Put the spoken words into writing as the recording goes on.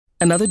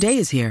Another day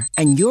is here,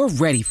 and you're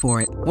ready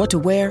for it. What to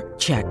wear?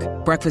 Check.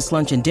 Breakfast,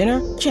 lunch, and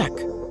dinner? Check.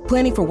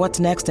 Planning for what's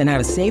next and how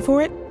to save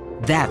for it?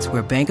 That's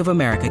where Bank of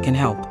America can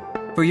help.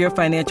 For your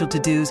financial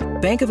to-dos,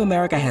 Bank of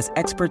America has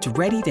experts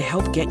ready to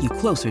help get you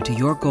closer to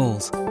your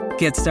goals.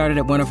 Get started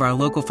at one of our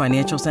local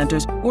financial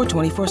centers or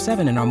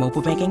 24/7 in our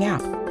mobile banking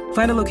app.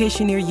 Find a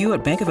location near you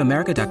at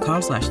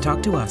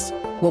bankofamerica.com/talktous.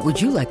 What would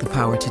you like the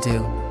power to do?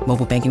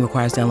 Mobile banking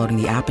requires downloading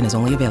the app and is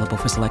only available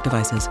for select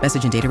devices.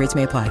 Message and data rates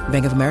may apply.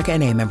 Bank of America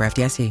N.A., member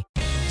FDIC.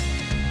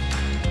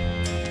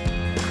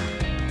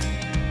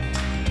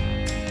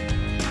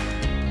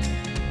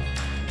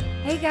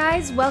 Hey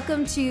guys,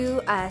 welcome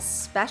to a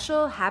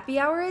special happy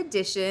hour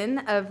edition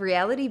of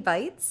Reality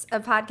Bites, a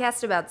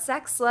podcast about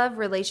sex, love,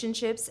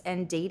 relationships,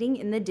 and dating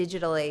in the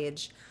digital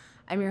age.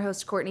 I'm your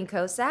host, Courtney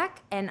Kosak,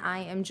 and I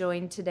am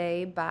joined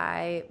today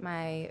by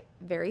my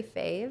very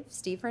fave,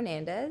 Steve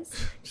Hernandez.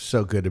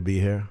 So good to be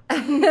here.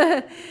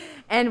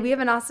 And we have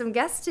an awesome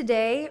guest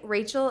today,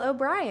 Rachel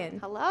O'Brien.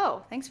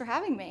 Hello. Thanks for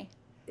having me.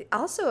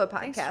 Also a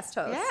podcast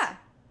host. Yeah.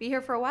 Be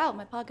here for a while.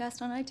 My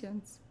podcast on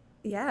iTunes.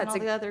 Yeah. And It's all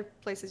the other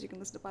places you can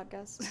listen to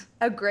podcasts.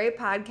 a great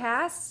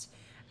podcast.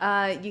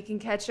 You can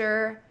catch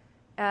her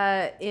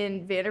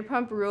in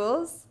Vanderpump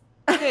Rules.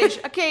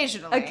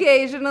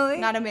 Occasionally.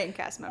 Not a main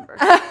cast member.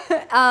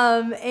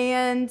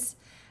 And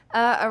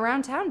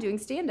around town doing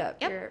stand-up.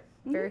 Yep. You're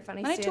very funny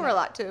And I stand-up. tour a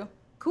lot too.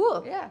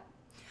 Cool. Yeah.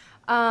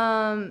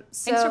 So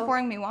Thanks for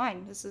pouring me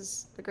wine. This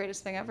is the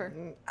greatest thing ever.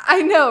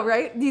 I know,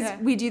 right? Yeah.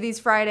 We do these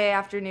Friday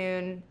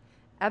afternoon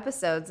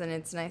episodes, and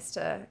it's nice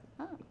to.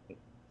 Oh.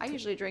 I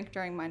usually drink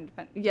during mine.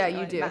 Yeah, It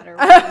you doesn't do. matter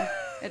when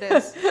it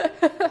is.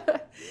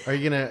 Are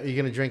you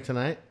gonna drink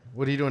tonight?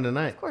 What are you doing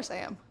tonight? Of course I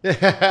am.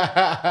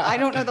 I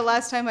don't know the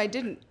last time I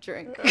didn't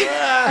drink.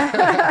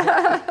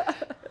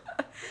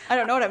 I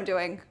don't know what I'm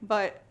doing,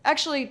 but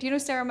actually, do you know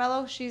Sarah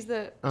Mello? She's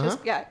the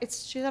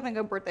she's having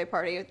a birthday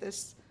party at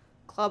this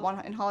club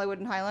in Hollywood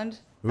and Highland.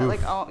 I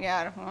don't know.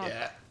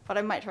 Yeah. But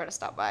I might try to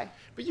stop by.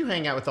 But you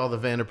hang out with all the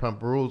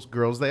Vanderpump Rules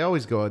girls. They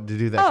always go out to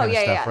do that Oh kind yeah,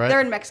 of stuff, right?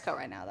 They're in Mexico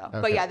right now though.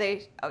 Okay. But yeah,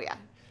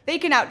 they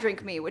can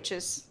outdrink me, which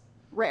is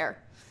rare.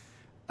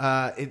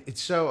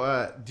 It's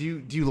so. Do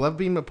you love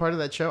being a part of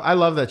that show? I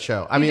love that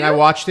show. I mean, I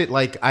watched it.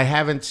 Like, I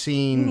haven't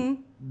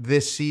seen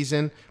this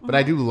season, but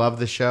I do love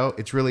the show.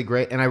 It's really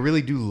great, and I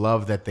really do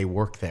love that they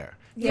work there.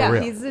 Yeah, For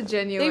real. he's a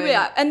genuine.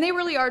 And they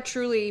really are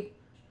truly,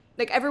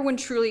 like everyone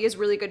truly is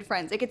really good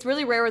friends. Like it's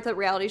really rare with a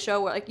reality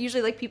show where like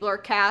usually like people are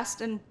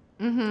cast and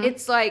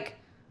it's like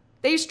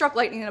they struck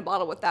lightning in a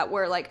bottle with that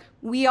where like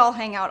we all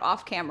hang out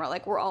off camera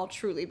like we're all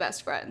truly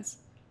best friends.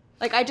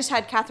 Like I just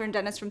had Catherine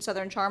Dennis from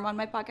Southern Charm on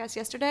my podcast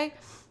yesterday,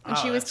 and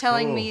she was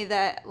telling me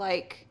that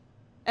like,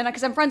 and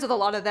because I'm friends with a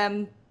lot of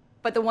them,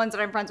 but the ones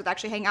that I'm friends with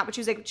actually hang out. But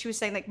she was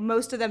saying like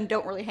most of them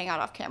don't really hang out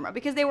off camera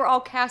because they were all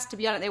cast to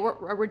be on it. They weren't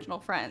original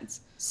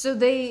friends. So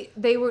they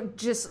were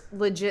just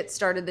legit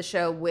started the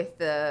show with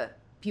the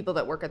people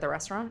that work at the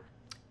restaurant.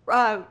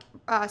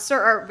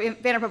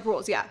 Vanderpump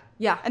Rules, yeah.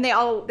 Yeah. And they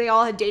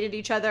all had dated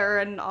each other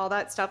and all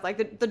that stuff.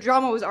 Like the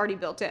drama was already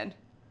built in.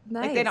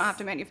 Nice. Like they don't have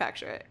to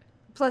manufacture it.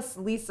 Plus,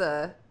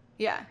 Lisa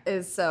Yeah.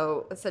 is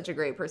such a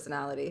great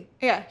personality.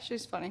 Yeah,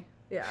 she's funny.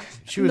 Yeah.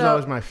 She was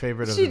always my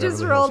favorite. Of She the just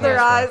Beverly rolled Hills her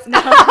eyes.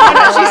 No,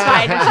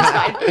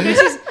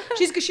 she's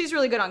fine. She's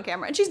really good on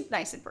camera, and she's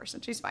nice in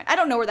person. She's fine. I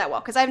don't know her that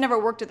well because I've never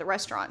worked at the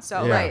restaurant,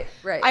 so Yeah.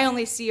 Right. I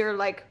only see her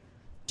like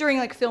during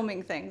like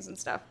filming things and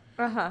stuff.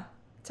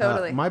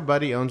 Totally. My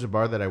buddy owns a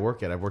bar that I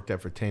work at. I've worked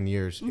at for 10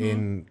 years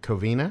in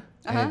Covina.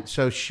 And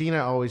so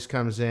Sheena always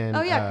comes in.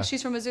 Oh yeah, because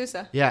she's from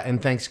Azusa. Yeah, and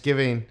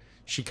Thanksgiving,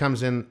 she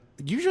comes in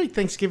usually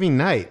Thanksgiving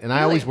night, and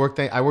I always work.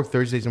 I work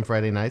Thursdays and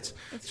Friday nights.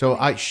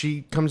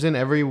 She comes in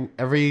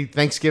every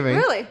Thanksgiving.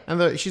 Really?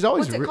 And she's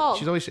always What's it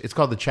called? It's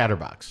called the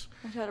Chatterbox.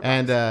 Chatterbox.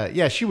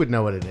 And she would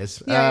know what it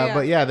is. Yeah.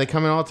 But yeah, they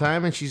come in all the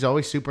time, and she's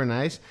always super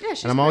nice. Yeah,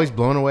 she's and I'm always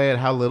blown away at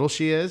how little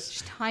she is.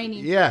 She's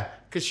tiny. Yeah,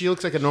 because she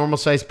looks like a normal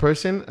sized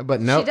person,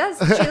 but no. She does.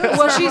 She looks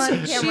Well, normal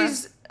on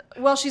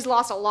camera. she's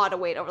lost a lot of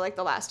weight over like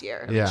the last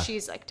year. Yeah.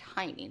 She's like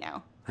tiny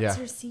now. Yeah. What's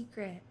her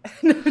secret?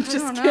 No,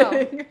 just I don't know.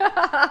 kidding.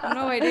 I have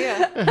no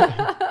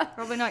idea.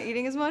 Probably not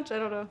eating as much. I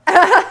don't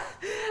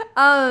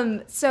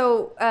know.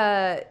 So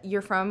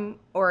you're from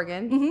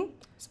Oregon.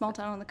 Small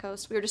town on the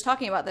coast. We were just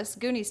talking about this.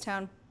 Goonies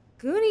town.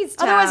 Goonies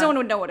town. Otherwise, no one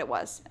would know what it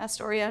was.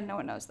 Astoria, no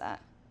one knows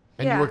that.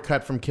 And Yeah. you were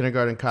cut from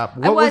Kindergarten Cop.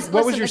 What was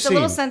your it's scene? a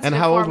little sensitive And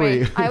how old for were me.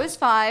 you? I was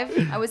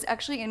 5. I was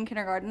actually in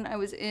kindergarten. I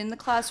was in the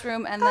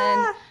classroom, and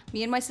then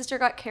me and my sister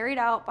got carried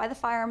out by the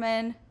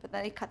firemen, but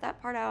they cut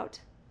that part out.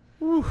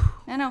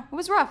 I know. It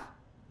was rough.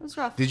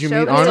 Did you Show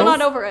meet me. I'm still Arnold?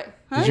 not over it.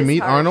 Huh? Did you meet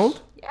harsh.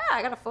 Arnold? Yeah,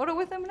 I got a photo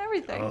with him and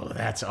everything. Oh,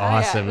 that's yeah,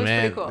 awesome, it was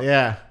man. pretty cool.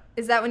 Yeah.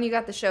 Is that when you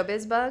got the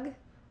showbiz bug?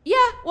 Yeah.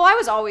 Well, I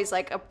was always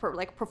like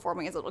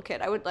performing as a little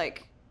kid. I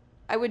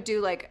would do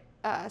like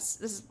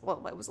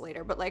it was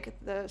later, but like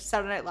the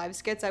Saturday Night Live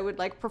skits, I would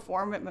like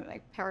perform at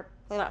my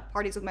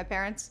parties with my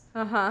parents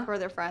for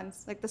their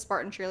friends, like the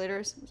Spartan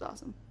cheerleaders. It was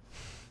awesome.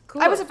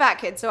 Cool. I was a fat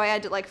kid, so I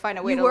had to like find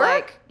a way You to were?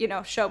 like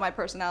show my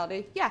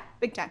personality. Yeah,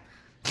 big time.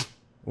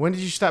 When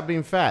did you stop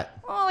being fat?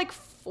 Well, like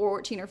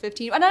 14 or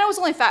 15. And I was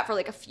only fat for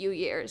like a few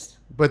years.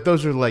 But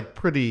those are like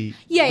pretty.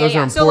 Yeah, Those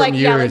are important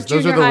years.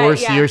 Those are the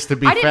worst years to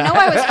be fat. I didn't know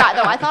I was fat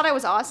though. I thought I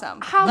was awesome.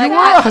 How You were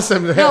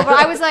awesome then. No, but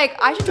I was like,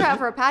 I should try out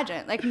for a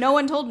pageant. Like, no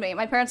one told me.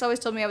 My parents always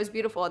told me I was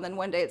beautiful. And then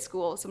one day at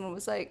school, someone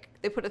was like,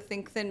 they put a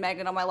Think Thin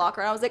magnet on my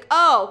locker. And I was like,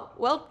 oh,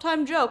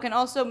 well-timed joke. And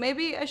also,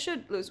 maybe I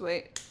should lose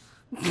weight.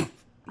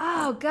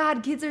 Oh,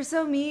 God, kids are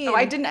so mean. No,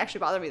 it didn't actually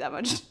bother me that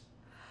much.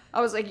 I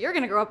was like, you're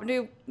going to grow up and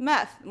do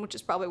meth, which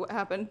is probably what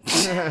happened.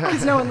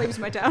 Because no one leaves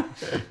my town.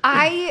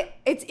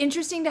 It's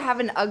interesting to have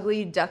an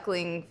ugly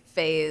duckling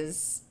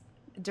phase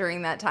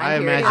during that time I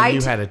period. imagine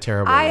you had a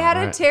terrible one. I had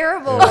a right?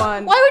 terrible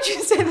one. Why would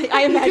you say that?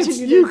 I imagine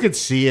you You did. could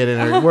see it in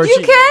her. Where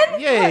You can?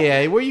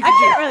 Yeah. Where you could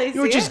can't really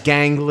you were see just it.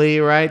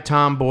 gangly, right?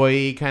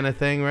 Tomboy kind of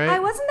thing, right? I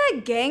wasn't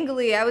that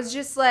gangly. I was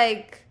just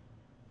like,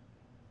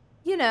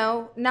 you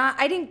know,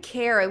 I didn't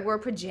care. I wore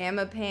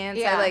pajama pants.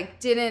 Yeah. I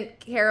like didn't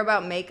care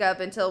about makeup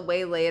until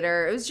way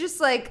later. It was just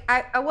like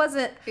I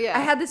wasn't. Yeah.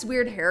 I had this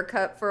weird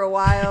haircut for a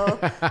while.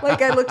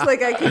 Like I looked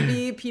like I could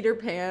be Peter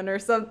Pan or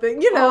something.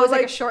 You know, Oh, it was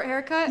like a short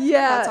haircut?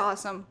 Yeah. That's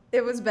awesome.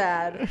 it was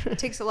bad. It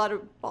takes a lot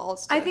of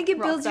balls to I think it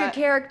rock builds your that.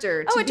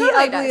 character to Oh, it be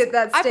totally ugly does. at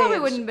that stage. I probably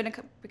wouldn't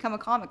become a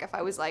comic if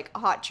I was like a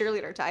hot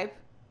cheerleader type.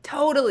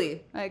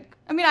 Totally. Like,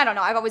 I mean, I don't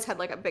know. I've always had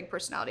like a big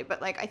personality,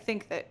 but like I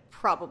think that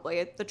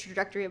probably the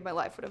trajectory of my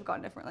life would have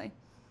gone differently.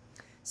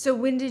 So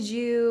when did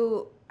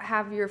you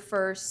have your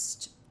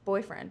first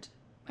boyfriend?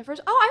 I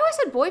always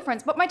had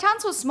boyfriends, but my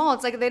town's so small.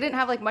 It's like they didn't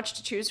have like much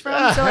to choose from.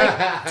 So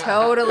like,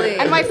 Totally.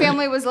 and my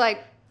family was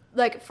like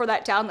for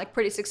that town, like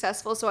pretty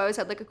successful. So I always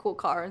had like a cool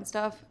car and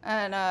stuff.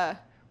 And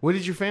What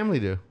did your family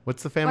do?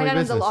 What's the family my dad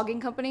owns business? a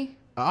logging company.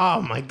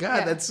 Oh my God,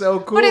 Yeah. that's so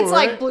cool. But it's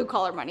right? like blue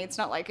collar money. It's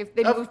not like if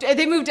they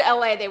moved to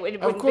LA, they would.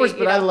 Of course,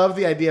 but I love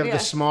the idea of Yeah. the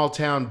small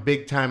town,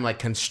 big time, like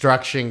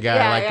construction guy.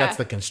 Yeah, like yeah. that's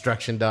the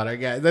construction daughter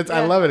guy. I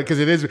Yeah. love it because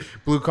it is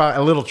blue collar,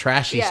 a little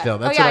trashy Yeah. still.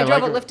 That's oh yeah, what I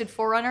drove like. a lifted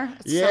 4Runner.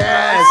 It's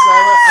Yes,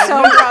 So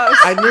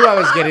I gross. knew I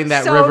was getting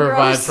that So river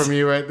gross. vibe from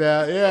you right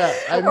there.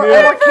 Yeah, I knew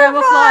Or it.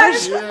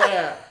 camouflage.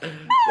 Yeah,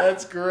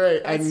 that's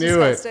great. I That's knew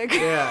disgusting.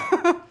 it.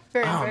 Yeah.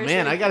 Very Oh man,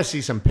 embarrassing. I got to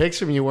see some pics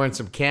from you wearing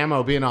some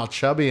camo, being all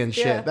chubby and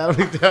shit. Yeah. That'll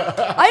be dope.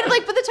 I had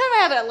like by the time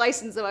I had a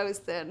license, though, I was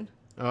thin.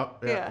 Oh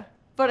Yeah.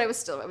 But it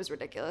was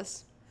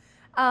ridiculous.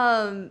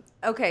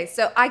 Okay,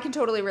 so I can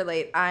totally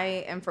relate.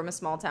 I am from a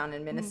small town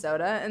in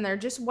Minnesota, and there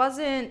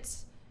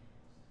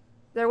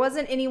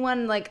wasn't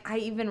anyone like I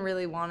even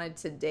really wanted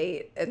to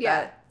date at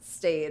Yeah. that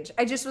stage.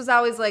 I just was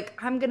always like,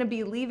 I'm gonna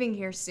be leaving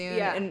here soon.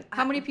 Yeah. And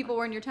How many people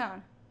were in your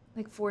town?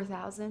 Like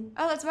 4,000.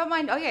 Oh, that's about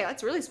mine. Oh yeah,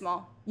 that's really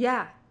small.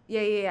 Yeah.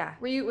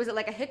 Was it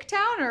like a hick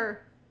town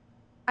or?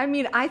 I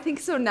mean, I think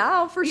so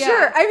now for Yeah.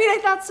 sure. I mean, I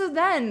thought so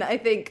then. I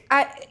think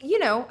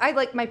I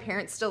like my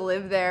parents still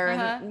live there,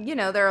 and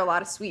there are a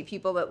lot of sweet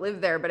people that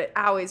live there, but it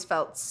always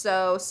felt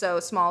so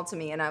small to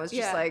me, and I was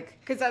just like,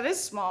 because that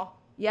is small.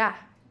 yeah.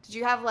 Did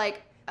you have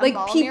like a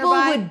mall people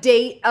nearby? would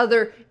date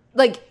other,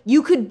 like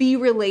you could be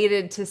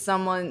related to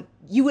someone,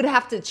 you would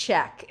have to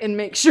check and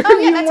make sure Oh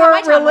yeah, you that's how my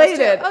weren't town was too.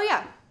 related. Oh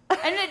yeah.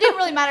 And it didn't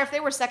really matter if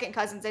they were second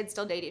cousins; they'd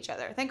still date each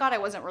other. Thank God I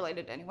wasn't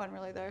related to anyone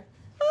really there.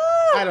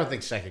 I don't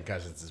think second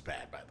cousins is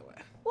bad, by the way.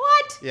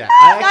 What? Yeah,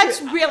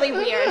 That's really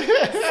weird.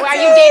 Are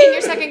you dating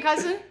your second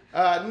cousin?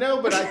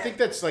 No, but I think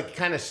that's like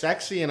kind of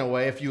sexy in a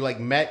way. If you like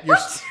met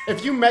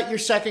your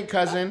second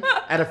cousin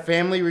at a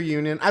family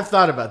reunion, I've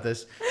thought about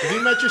this. If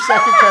you met your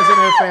second cousin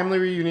at a family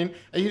reunion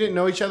and you didn't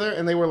know each other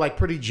and they were like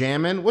pretty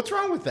jamming, what's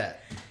wrong with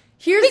that?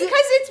 Here's Because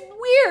it's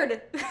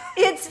weird.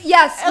 it's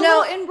yes, A no,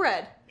 little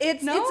inbred.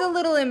 it's No? it's a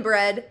little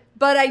inbred,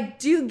 but I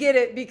do get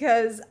it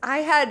because I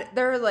have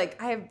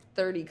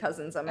 30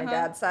 cousins on my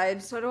dad's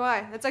side. So do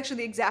I. That's actually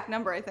the exact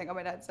number I think on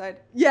my dad's side.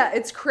 Yeah,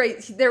 it's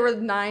crazy. There were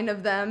 9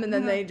 of them, and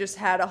then Mm-hmm. they just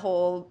had a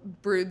whole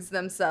broods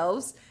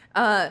themselves.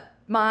 I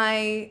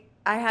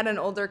had an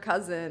older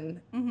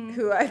cousin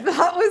who I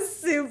thought was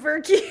super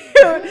cute.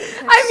 I mean,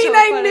 so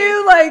I funny.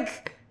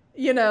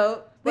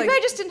 knew Maybe like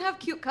I just didn't have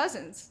cute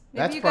cousins.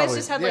 Maybe That's you guys probably-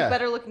 just had yeah. like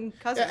better looking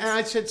cousins. Yeah, and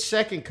I said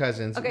second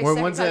cousins, Okay, or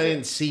second ones that I cousins.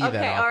 didn't see Okay,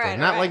 that all often. right,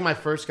 Not all like right. my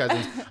first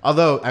cousins.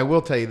 Although I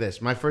will tell you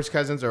this, my first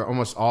cousins are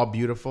almost all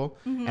beautiful,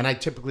 Mm-hmm. and I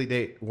typically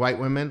date white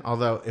women.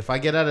 Although if I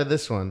get out of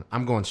this one,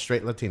 I'm going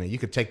straight Latina. You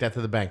could take that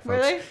to the bank,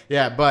 folks. Really?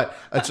 Yeah, but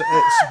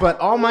but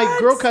all my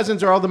girl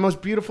cousins are all the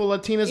most beautiful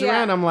Latinas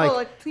around. I'm like, well,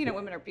 Latina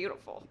women are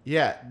beautiful.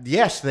 yeah,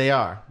 yes, they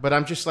are. But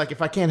I'm just like,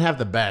 if I can't have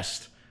the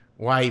best,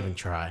 why even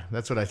try?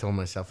 That's what I told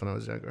myself when I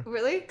was younger.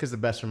 Really? Because the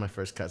best are my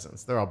first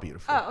cousins. They're all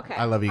beautiful. Oh, okay.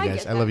 I love you I guys.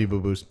 get I that. love you, boo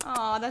boos.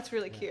 Oh, that's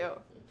really cute.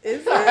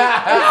 is it?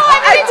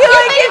 I feel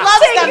like he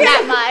loves them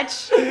that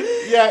much.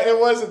 Yeah, it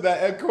wasn't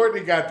that.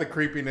 Courtney got the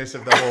creepiness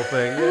of the whole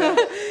thing. Yeah.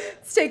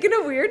 It's taken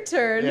a weird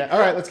turn. Yeah. All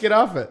right, let's get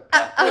off it.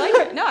 I like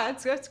it. No,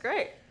 that's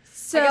great.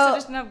 So I guess I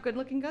just didn't have good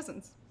looking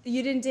cousins.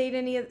 you didn't date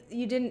any of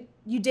you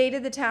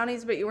dated the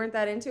townies, but you weren't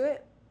that into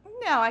it.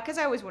 No, because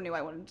I always knew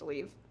I wanted to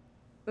leave.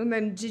 And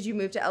then did you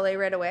move to LA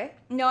right away?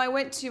 No,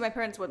 my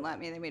parents wouldn't let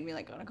me. They made me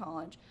like go to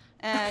college.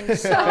 And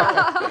so,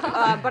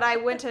 but I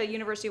went to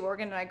University of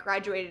Oregon and I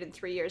graduated in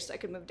 3 years so I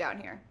could move down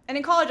here. And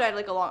in college I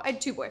had I had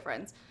 2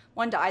 boyfriends.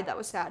 One died. That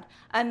was sad.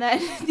 And then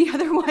the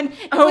other one,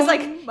 it was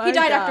like, he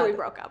died after we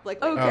broke up.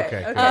 Like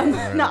Okay.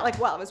 Okay. not like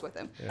while I was with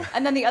him. Yeah.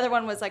 And then the other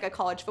one was like a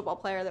college football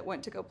player that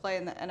went to go play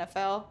in the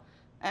NFL.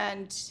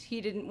 And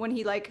he didn't, when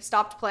he like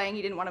stopped playing,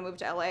 he didn't want to move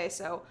to LA.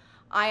 So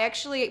I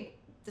actually,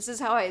 this is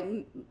how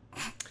I'm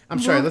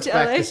sorry, let's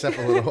back this up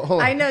a little.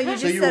 Hold on. I know, you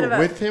just so you said were about-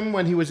 with him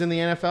when he was in the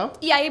NFL?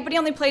 Yeah, but he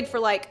only played for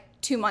like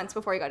 2 months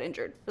before he got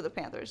injured for the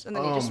Panthers. And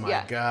then he Oh just,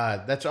 my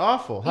God, that's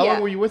awful. How Yeah.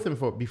 long were you with him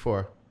for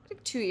before?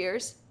 like 2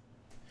 years.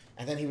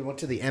 And then he went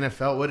to the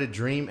NFL. What a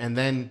dream! And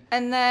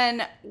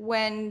then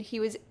when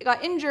he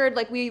got injured,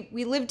 like we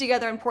lived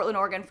together in Portland,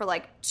 Oregon for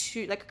like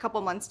a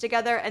couple months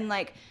together, and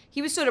like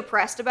he was so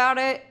depressed about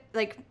it,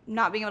 like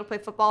not being able to play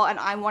football, and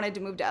I wanted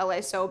to move to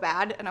LA so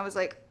bad, and I was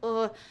like,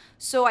 ugh.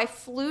 So I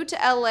flew to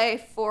LA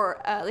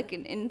for like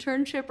an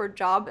internship or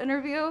job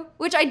interview,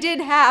 which I did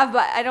have,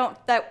 but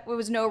that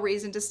was no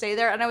reason to stay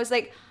there, and I was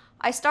like,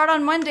 I start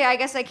on Monday, I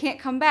guess I can't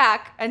come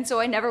back. And so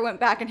I never went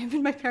back, and him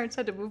and my parents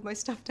had to move my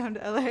stuff down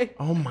to LA.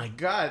 oh my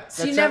God,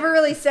 So you never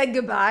really said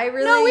goodbye,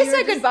 really? No, we You were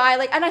said just- goodbye.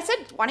 Like, and I said,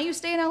 why don't you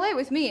stay in LA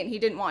with me? And he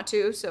didn't want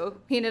to. So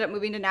he ended up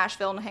moving to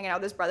Nashville and hanging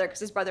out with his brother because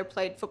his brother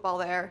played football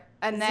there.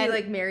 And Is then, he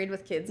like married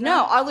with kids no,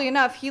 now? oddly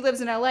enough, he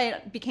lives in LA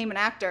and became an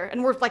actor.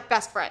 And we're like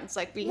best friends.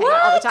 Like, we hang out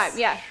all the time.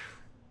 Yeah.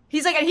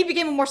 He's like, and he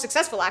became a more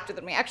successful actor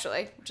than me,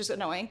 actually, which is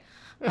annoying.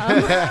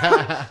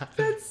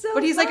 That's so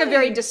But he's like a funny.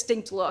 very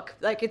distinct look.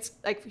 Like it's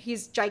like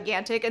he's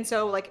gigantic, and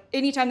so like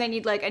anytime they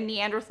need like a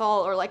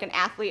Neanderthal or like an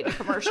athlete in a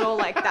commercial,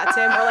 like that's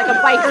him, or like a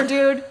biker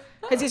dude,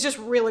 because he's just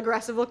real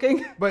aggressive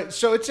looking. But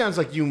so it sounds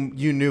like you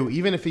knew,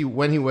 even if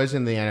when he was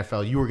in the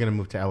NFL, you were going to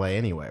move to LA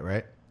anyway,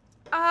 right?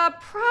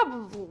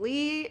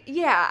 Probably,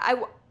 yeah.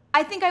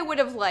 I think I would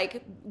have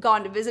like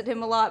gone to visit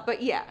him a lot,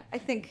 but yeah, I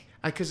think.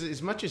 Because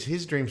as much as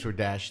his dreams were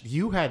dashed,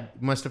 you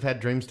must have had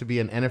dreams to be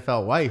an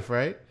NFL wife,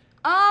 right?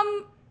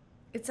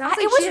 It sounds like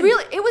it was she had-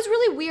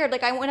 really weird.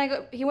 Like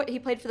he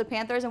played for the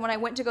Panthers, and when I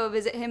went to go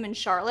visit him in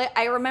Charlotte,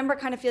 I remember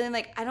kind of feeling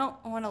like I don't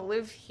want to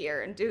live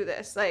here and do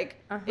this. Like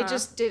it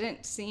just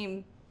didn't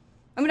seem.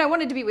 I mean, I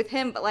wanted to be with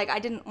him, but like I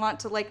didn't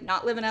want to like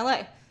not live in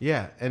LA.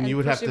 Yeah, and And you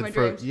would have pursue to my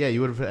dreams. you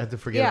would have had to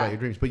forget Yeah. about your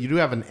dreams. But you do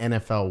have an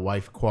NFL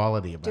wife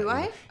quality about you. Do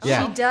I?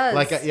 Yeah, She does.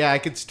 Like I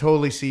could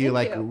totally see you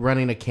Thank like you.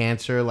 running a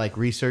cancer like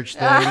research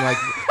thing, like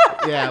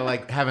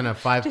like having a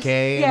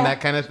 5K yeah. and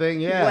that kind of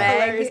thing. Yeah. Wag.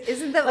 Hilarious.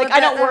 Isn't that Like what I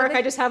don't that work. other-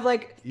 I just have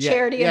like Yeah,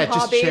 charity yeah, and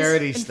just hobbies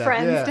charity and stuff,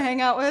 friends yeah. to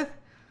hang out with.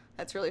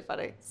 That's really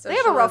funny. They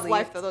have a rough Socially.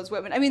 life though. Those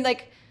women. I mean,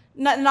 like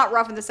not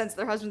rough in the sense that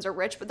their husbands are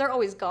rich, but they're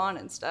always gone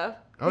and stuff.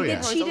 Oh They yeah.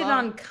 get Always cheated alone.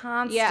 on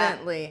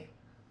constantly.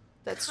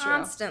 That's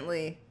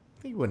Constantly.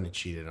 You wouldn't have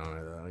cheated on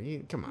her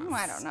though. Come on. true.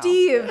 I don't know.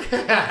 Steve,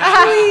 please.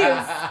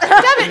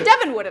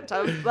 Devin wouldn't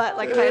have, but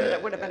like I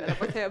would have ended up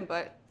with him.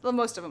 But well,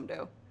 most of them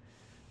do.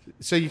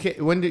 So you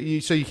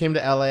came to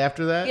LA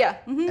after that? Yeah,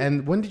 mhm.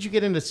 And when did you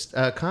get into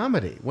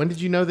comedy? When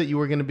did you know that you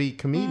were going to be a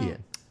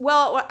comedian?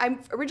 Well, I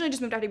originally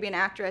just moved out to be an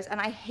actress, and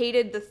I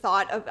hated the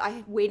thought of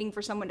waiting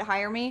for someone to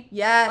hire me.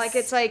 Yes. Like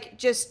it's like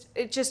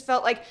it just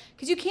felt like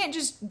because you can't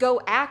just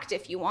go act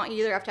if you want.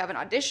 You either have to have an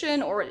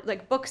audition or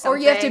like book Or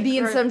something. you have to be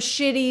in or- some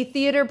shitty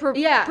theater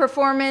Yeah.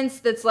 performance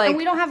that's like and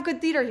we don't have good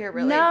theater here,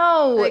 really.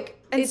 No.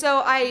 And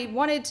so I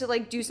wanted to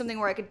like do something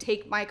where I could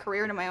take my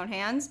career into my own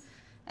hands.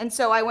 And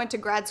so I went to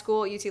grad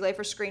school at UCLA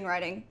for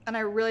screenwriting, and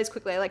I realized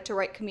quickly I like to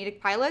write comedic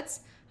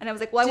pilots. And I was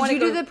like, well, I want Did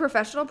to you do the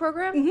professional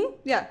program? Mm-hmm.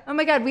 Yeah. Oh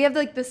my god, we have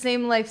like the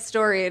same life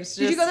story. It's just,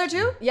 Did you go there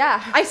too?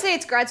 Yeah. I say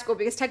it's grad school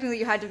because technically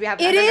you had to have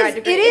an It undergrad is.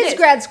 degree. It is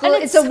grad school.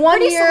 And It's a pretty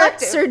 1-year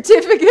selective.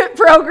 certificate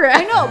program.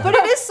 I know, but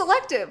it is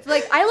selective.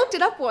 Like I looked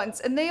it up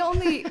once, and they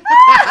only.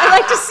 I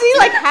like to see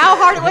like how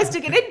hard it was to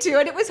get into,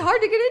 and it was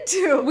hard to get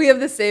into. We have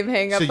the same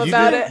hang up So you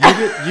about did,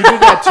 it. you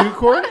did that too,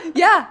 Court?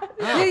 Yeah.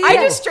 I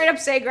just straight up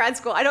say grad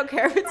school. I don't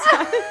care if it's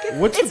not.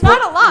 What's it's the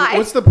not a lie.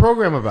 What's the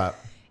program about?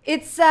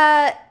 It's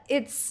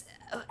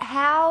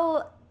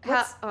Hal.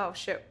 Oh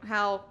shit!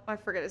 Hal, I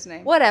forget his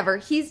name. Whatever.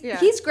 He's Yeah.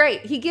 he's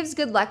great. He gives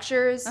good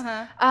lectures.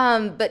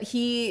 Uh-huh. But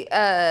he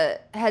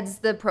heads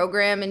the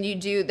program, and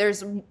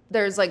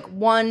there's like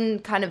one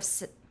kind of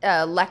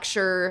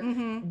lecture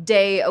Mm-hmm.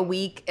 day a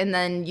week, and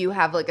then you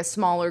have like a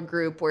smaller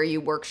group where you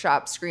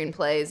workshop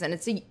screenplays, and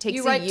takes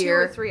You a write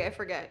year. 2 or 3, I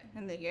forget,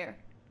 in the year.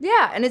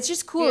 Yeah, and it's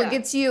just cool. Yeah. It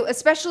gets you,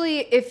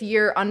 especially if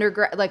your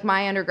undergrad, like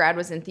my undergrad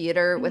was in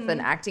theater with Mm-hmm. an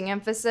acting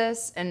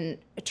emphasis, and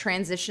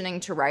transitioning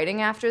to writing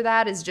after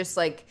that is just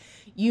like,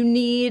 you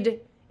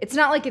need, it's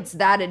not like it's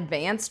that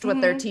advanced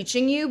what they're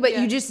teaching you, but Mm-hmm.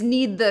 Yeah. you just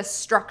need the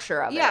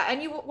structure of it. Yeah,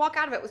 and you walk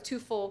out of it with 2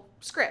 full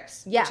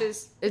scripts. Yeah, Which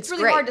is, it's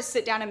really great. hard to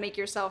sit down and make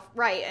yourself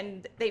write,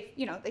 and they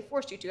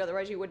forced you to,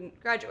 otherwise you wouldn't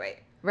graduate.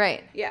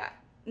 Right. Yeah.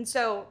 And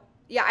so,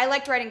 yeah, I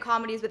liked writing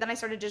comedies, but then I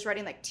started just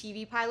writing like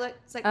TV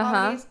pilots, like Uh-huh.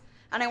 comedies.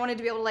 And I wanted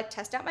to be able to like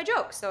test out my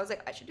jokes. So I was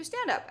like, I should do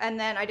stand up. And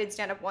then I did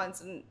stand up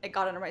once, and it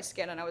got under my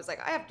skin, and I was like,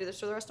 I have to do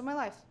this for the rest of my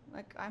life.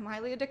 Like, I'm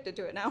highly addicted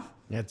to it now.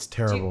 It's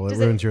terrible. does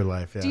It ruins your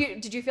life. Yeah.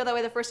 Did you feel that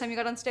way the first time you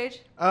got on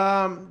stage?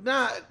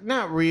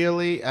 Not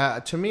really.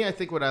 To me, I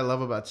think what I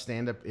love about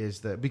stand-up is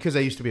that because I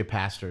used to be a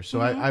pastor,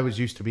 so I was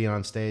used to being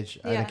on stage.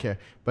 I didn't care,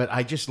 but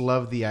I just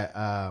love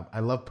I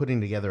love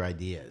putting together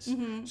ideas.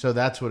 So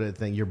that's what I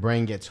think. Your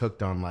brain gets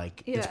hooked on,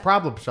 like it's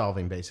problem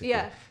solving basically.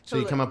 Yeah, So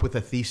you come up with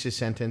a thesis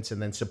sentence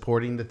and then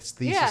supporting the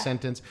thesis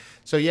sentence.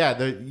 So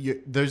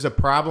there's a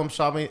problem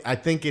solving. I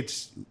think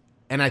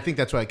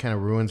that's why it kind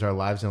of ruins our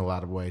lives in a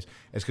lot of ways.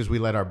 It's because we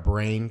let our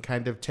brain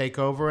kind of take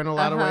over in a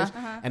lot of ways.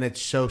 And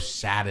it's so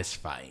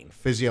satisfying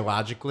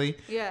physiologically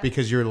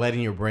because you're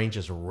letting your brain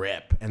just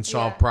rip and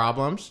solve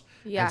problems.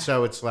 Yeah. And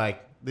so it's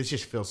like, this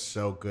just feels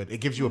so good. It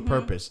gives you a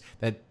purpose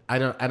that I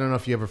don't know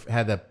if you ever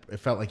had that.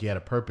 It felt like you had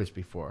a purpose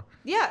before.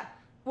 Yeah.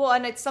 Well,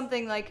 and it's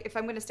something like if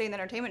I'm going to stay in the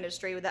entertainment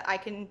industry that I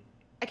can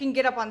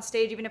get up on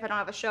stage even if I don't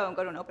have a show and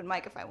go to an open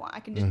mic if I want.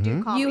 I can just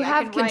do comedy. You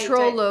have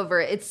control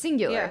over it. It's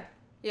singular.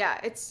 Yeah,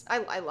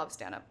 I love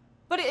stand-up.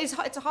 But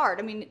it's hard.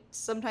 I mean,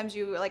 sometimes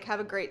you like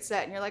have a great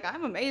set and you're like,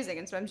 I'm amazing.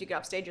 And sometimes you get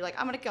off stage, you're like,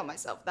 I'm going to kill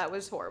myself. That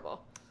was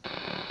horrible.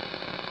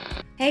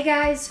 Hey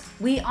guys,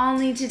 we all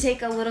need to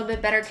take a little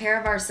bit better care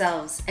of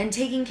ourselves, and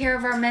taking care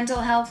of our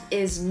mental health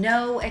is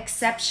no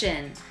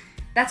exception.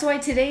 That's why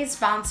today's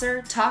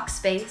sponsor,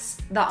 Talkspace,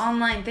 the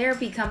online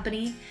therapy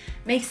company,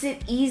 makes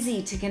it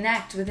easy to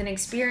connect with an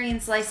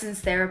experienced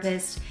licensed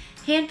therapist,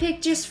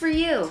 handpicked just for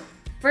you,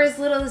 for as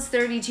little as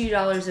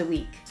 $32 a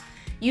week.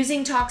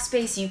 Using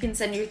Talkspace, you can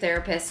send your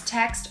therapist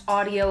text,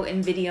 audio,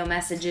 and video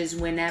messages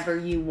whenever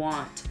you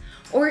want,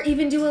 or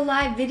even do a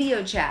live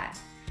video chat.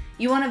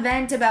 You want to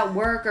vent about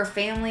work or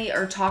family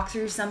or talk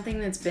through something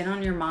that's been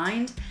on your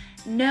mind?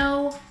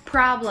 No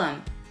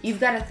problem. You've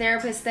got a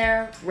therapist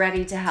there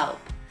ready to help.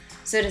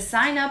 So to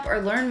sign up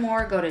or learn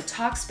more, go to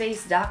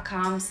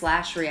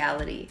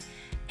Talkspace.com/reality.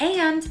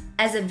 And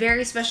as a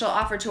very special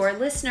offer to our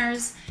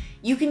listeners,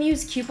 you can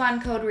use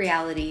coupon code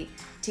REALITY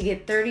to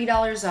get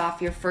 $30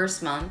 off your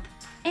first month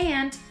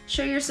and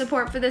show your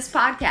support for this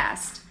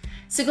podcast.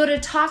 So go to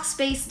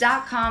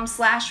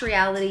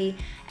Talkspace.com/reality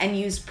and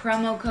use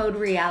promo code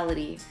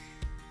REALITY.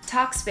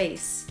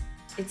 Talkspace.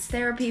 It's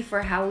therapy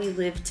for how we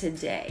live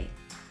today.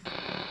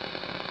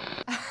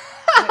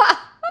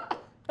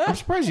 I'm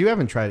surprised you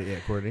haven't tried it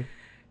yet, Courtney.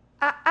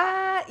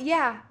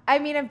 Yeah. I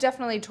mean, I've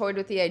definitely toyed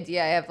with the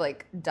idea. I have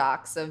like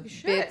docs of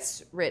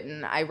bits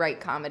written. I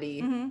write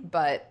comedy,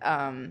 but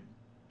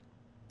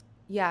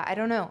yeah, I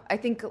don't know. I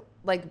think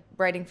like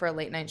writing for a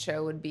late night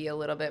show would be a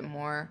little bit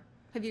more.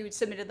 Have you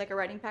submitted like a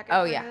writing package?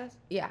 Oh yeah,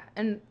 yeah,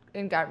 and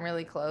gotten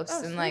really close,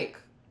 and sweet. like,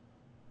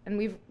 and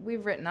we've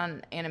written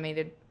on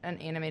an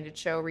animated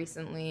show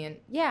recently, and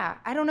yeah,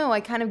 I don't know.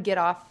 I kind of get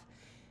off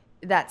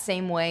that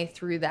same way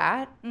through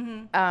that.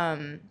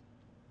 And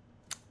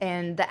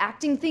the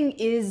acting thing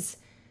is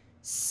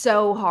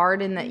so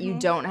hard in that you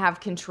don't have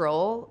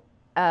control.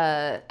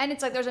 And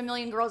it's like there's a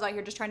million girls out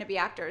here just trying to be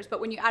actors, but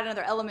when you add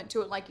another element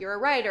to it, like you're a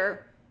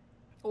writer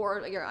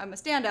or I'm a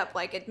stand-up,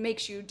 like it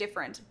makes you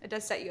different. It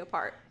does set you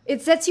apart.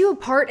 It sets you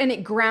apart and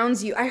it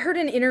grounds you. I heard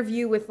an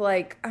interview with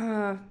like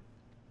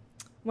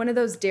one of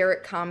those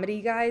Derek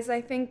comedy guys, I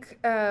think,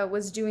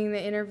 was doing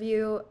the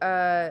interview.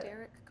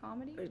 Derek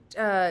comedy?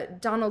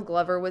 Donald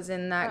Glover was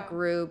in that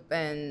group,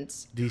 and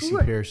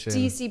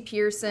DC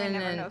Pearson. I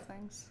never and know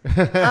things.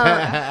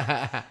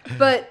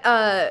 But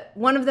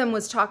one of them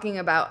was talking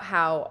about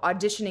how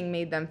auditioning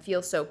made them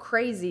feel so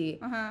crazy,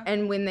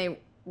 and when they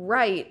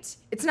write,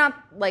 it's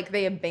not like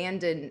they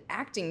abandon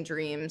acting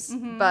dreams,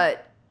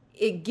 but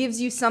it gives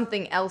you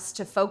something else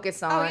to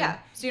focus on. Oh yeah,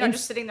 so you're not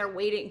just sitting there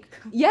waiting.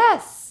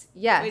 Yes.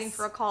 Waiting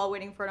for a call,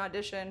 waiting for an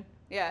audition.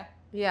 Yeah.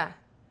 Yeah.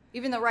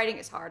 Even though writing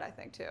is hard, I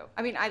think, too.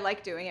 I mean, I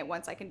like doing it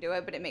once I can do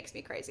it, but it makes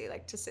me crazy,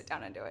 like, to sit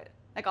down and do it.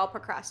 Like, I'll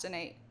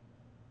procrastinate.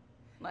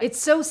 Like,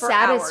 it's so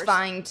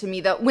satisfying hours. to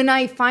me that when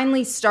I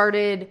finally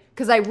started,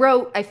 because I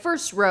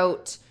first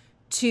wrote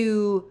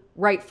to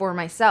write for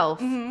myself,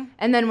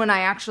 and then when I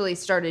actually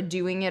started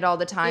doing it all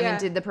the time and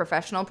did the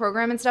professional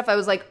program and stuff, I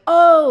was like,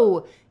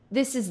 oh,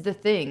 this is the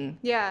thing.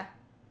 Yeah.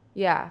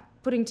 Yeah.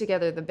 Putting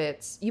together the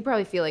bits. You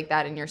probably feel like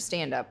that in your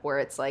stand-up, where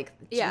it's like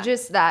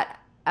just that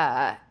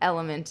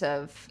element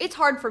of... It's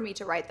hard for me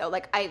to write, though.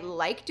 Like, I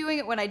like doing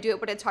it when I do it,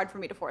 but it's hard for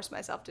me to force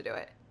myself to do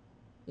it.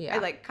 Yeah. I,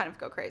 like, kind of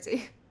go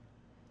crazy.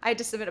 I had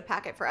to submit a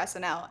packet for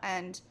SNL,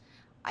 and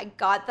I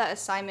got the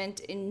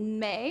assignment in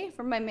May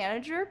from my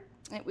manager.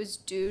 It was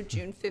due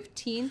June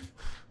 15th.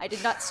 I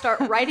did not start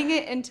writing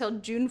it until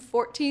June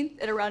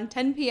 14th at around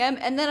 10 p.m.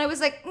 And then I was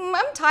like,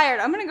 I'm tired.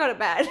 I'm going to go to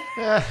bed.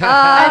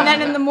 And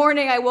then in the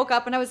morning, I woke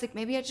up and I was like,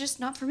 maybe it's just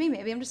not for me.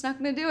 Maybe I'm just not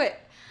going to do it.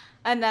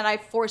 And then I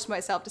forced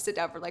myself to sit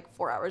down for like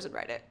 4 hours and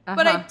write it.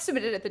 But I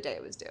submitted it the day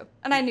it was due.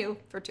 And I knew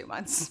for 2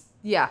 months.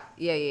 Yeah.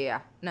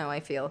 No, I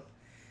feel.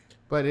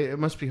 But it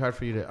must be hard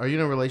for you to... Are you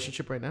in a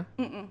relationship right now?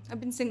 I've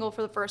been single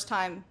for the first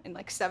time in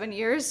like 7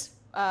 years.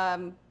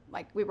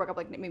 Like we broke up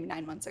like maybe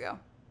 9 months ago.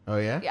 Oh,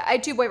 yeah? Yeah, I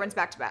had 2 boyfriends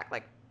back to back,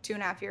 like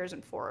 2.5 years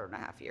and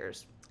 4.5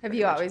 years. Have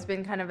you always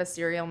been kind of a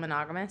serial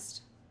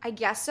monogamist? I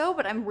guess so,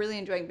 but I'm really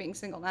enjoying being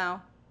single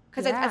now.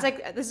 Because it's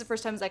like, this is the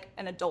first time as like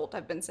an adult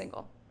I've been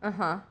single.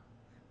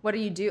 What do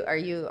you do? Are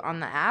you on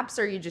the apps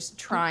or are you just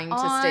trying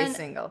to stay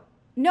single?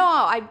 No,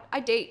 I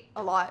date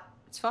a lot.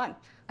 It's fun.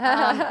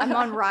 I'm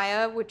on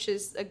Raya, which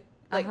is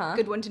a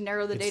good one to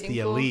narrow the dating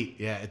pool. Elite.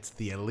 Yeah, it's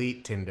the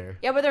elite Tinder.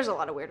 Yeah, but there's a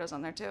lot of weirdos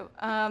on there too.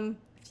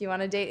 If you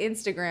want to date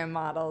Instagram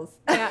models.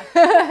 Yeah.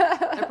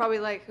 They're probably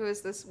like, who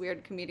is this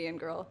weird comedian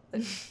girl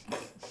that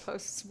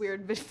posts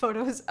weird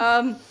photos?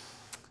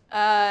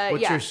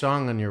 What's your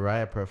song on your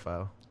Raya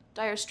profile?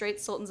 Dire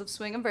Straits, Sultans of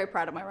Swing. I'm very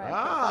proud of my Raya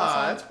profile.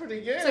 Ah, that's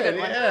pretty good. It's a good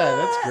one. Yeah,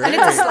 that's great. And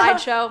it's a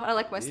slideshow. I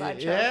like my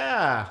slideshow.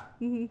 Yeah.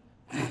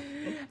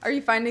 Are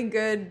you finding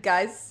good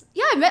guys?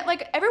 Yeah, I met,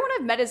 like, everyone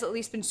I've met has at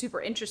least been super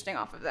interesting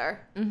off of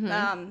there.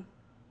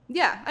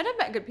 Yeah, I've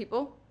met good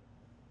people.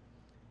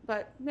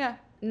 But, yeah.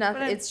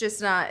 Nothing. It's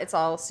just not, it's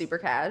all super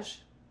cash.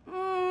 No,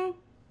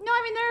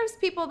 I mean, there's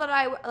people that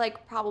I,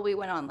 like, probably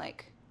went on,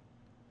 like,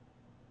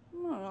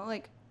 I don't know,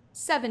 like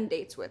 7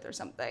 dates with or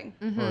something.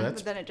 Well,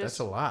 But then it just,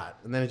 that's a lot.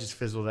 And then it just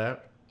fizzled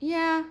out.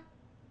 yeah.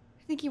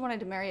 I think he wanted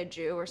to marry a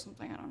Jew or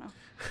something. I don't know.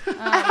 Which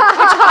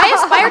I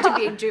aspire to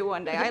be a Jew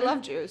one day. I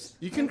love Jews.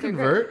 You can They're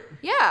convert. great.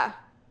 Yeah.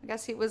 I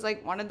guess he was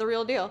like, wanted the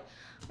real deal.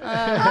 No,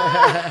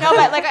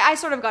 but like I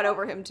sort of got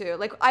over him too.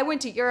 Like I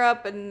went to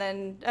Europe and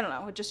then, I don't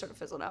know, it just sort of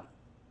fizzled out.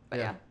 But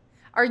yeah.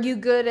 Are you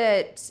good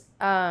at,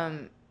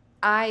 I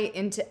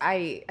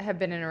have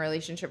been in a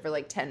relationship for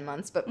like 10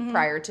 months, but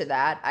prior to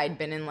that, I'd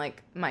been in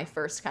like my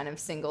first kind of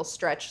single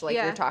stretch like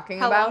you're talking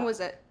about. How long was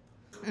it?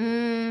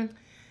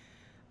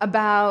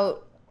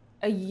 About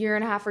a year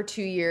and a half or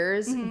 2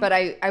 years, but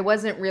I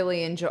wasn't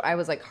really I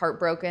was like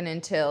heartbroken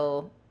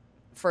until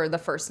for the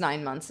first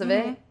 9 months of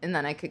it, and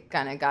then I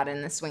kind of got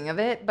in the swing of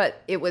it,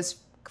 but it was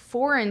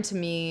foreign to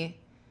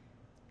me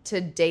to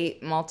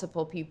date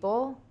multiple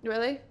people.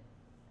 Really?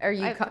 Are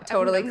you I have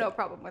no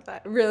problem with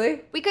that.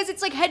 Really? Because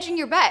it's like hedging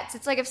your bets.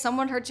 It's like if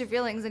someone hurts your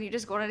feelings, then you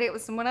just go on a date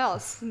with someone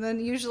else, and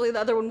then usually the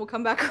other one will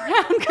come back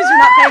around because you're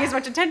not paying as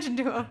much attention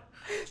to them.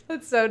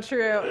 That's so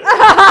true.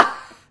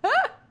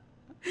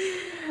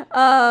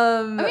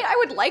 I mean, I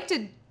would like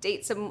to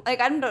date some, like,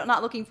 I'm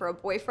not looking for a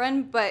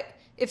boyfriend, but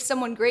if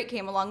someone great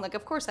came along, like,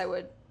 of course I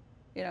would,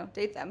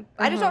 date them.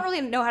 I just don't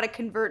really know how to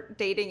convert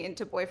dating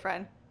into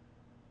boyfriend.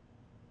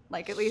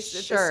 Like, at least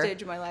at this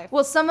stage of my life.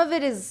 Well, some of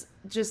it is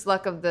just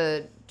luck of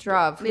the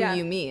draw of who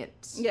you meet.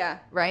 Yeah.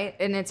 Right?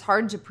 And it's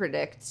hard to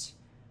predict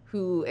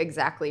who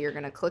exactly you're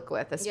going to click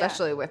with,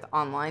 especially with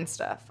online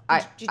stuff.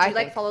 Did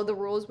you follow the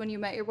rules when you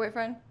met your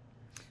boyfriend?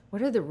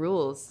 What are the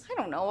rules? I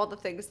don't know, all the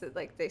things that,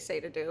 like, they say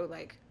to do,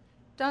 like,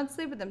 don't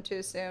sleep with them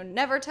too soon,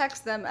 never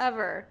text them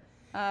ever,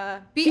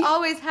 be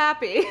always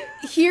happy.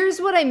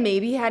 Here's what I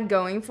maybe had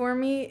going for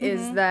me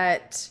is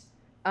that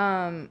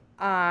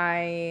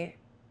I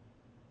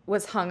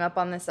was hung up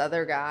on this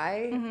other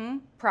guy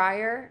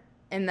prior,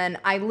 and then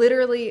I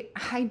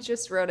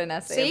just wrote an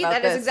essay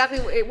about this. Is exactly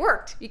what it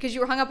worked, because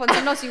you were hung up on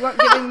someone else, you weren't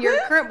giving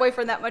your current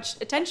boyfriend that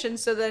much attention,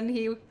 so then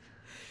he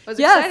was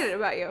excited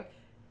about you.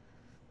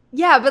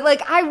 Yeah, but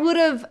like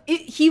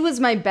he was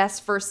my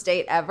best first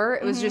date ever.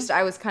 It was just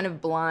I was kind of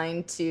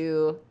blind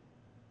to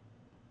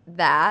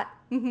that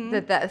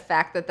that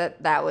fact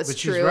that was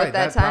true at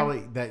that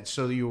time.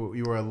 So you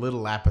were a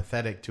little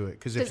apathetic to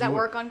it Does that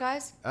work on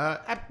guys?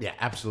 Yeah,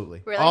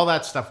 absolutely. Really? All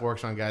that stuff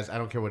works on guys. I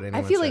don't care what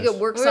anyone says. I feel like it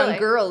works on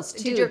girls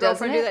too. Did your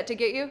girlfriend do that to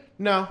get you?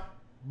 No,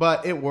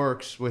 but it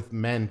works with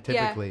men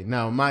typically. Yeah.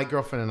 No, my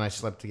girlfriend and I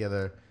slept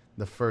together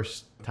the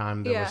first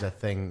time there was a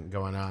thing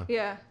going on.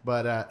 Yeah.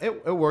 But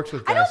it works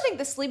with guys. I don't think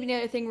the sleeping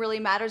together thing really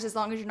matters as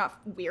long as you're not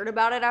weird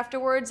about it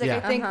afterwards. Like I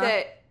think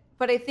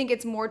but I think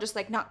it's more just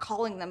like not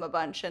calling them a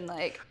bunch and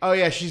like. Oh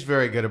yeah, she's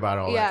very good about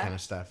all that kind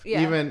of stuff.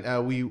 Yeah.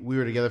 Even we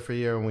were together for a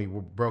year and we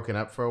were broken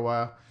up for a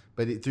while.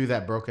 But through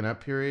that broken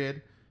up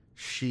period,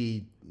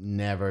 she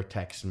never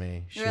texted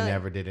me. She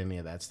never did any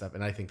of that stuff.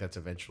 And I think that's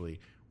eventually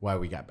why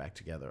we got back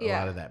together. A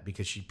lot of that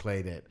because she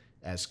played it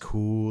as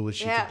cool as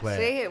she could play.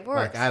 See, it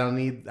works. Like I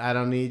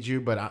don't need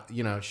you, but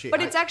she.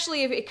 But it's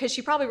actually because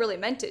she probably really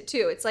meant it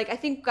too. It's like I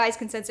think guys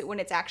can sense it when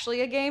it's actually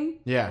a game.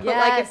 Yeah. But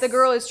like if the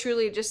girl is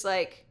truly just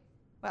like,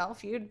 well,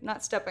 if you're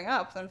not stepping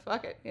up, then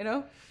fuck it,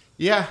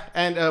 Yeah,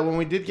 and when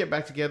we did get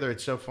back together,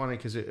 it's so funny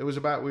because we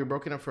were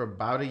broken up for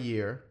about a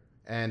year,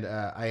 and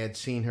I had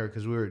seen her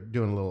because we were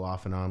doing a little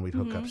off and on. We'd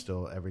hook up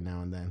still every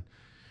now and then,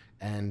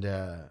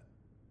 and.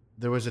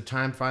 There was a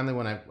time finally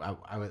when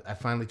I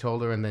finally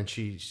told her, and then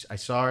I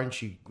saw her, and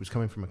she was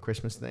coming from a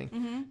Christmas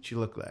thing. She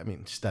looked,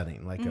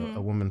 stunning, like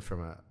a woman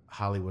from a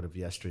Hollywood of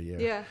yesteryear.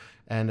 Yeah.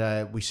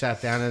 And we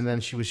sat down, and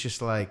then she was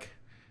just like,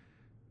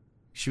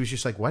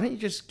 why don't you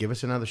just give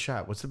us another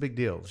shot? What's the big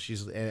deal?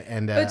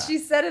 But she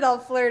said it all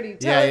flirty.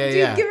 Give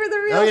her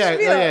the real spiel.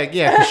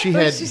 Yeah, because she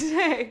had. What'd she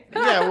say?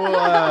 Yeah,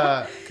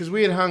 well, because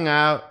we had hung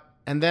out,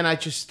 and then I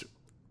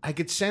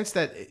could sense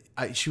that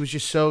she was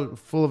just so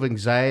full of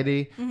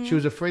anxiety. She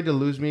was afraid to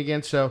lose me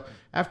again. So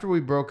after we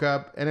broke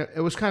up, and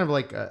it was kind of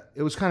like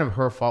it was kind of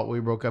her fault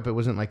we broke up. It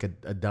wasn't like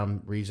a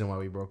dumb reason why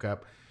we broke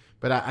up,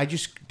 but I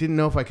just didn't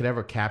know if I could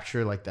ever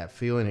capture like that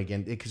feeling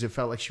again because it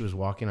felt like she was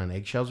walking on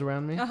eggshells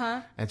around me.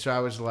 And so I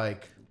was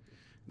like,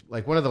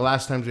 like one of the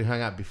last times we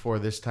hung out before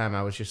this time,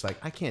 I was just like,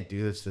 I can't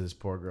do this to this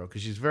poor girl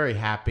because she's very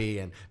happy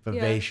and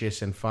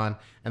vivacious and fun.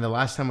 And the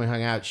last time we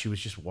hung out, she was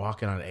just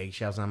walking on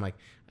eggshells, and I'm like,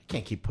 I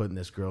can't keep putting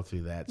this girl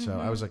through that. So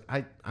I was like,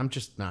 I'm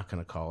just not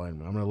gonna call her. I'm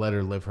gonna let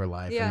her live her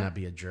life and not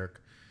be a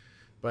jerk.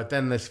 But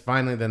then this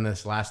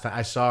last time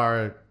I saw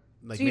her.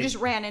 Like so you just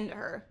ran into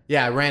her.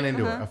 Yeah, I ran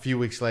into her a few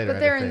weeks later. But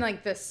they're in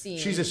like the scene.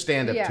 She's a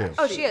stand-up too.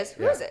 Oh, she is.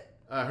 Who is it?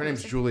 Her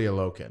name's Julia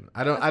Loken.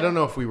 I don't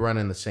know if we run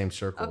in the same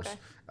circles. Okay.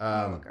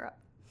 I'll look her up.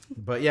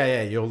 But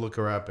yeah, you'll look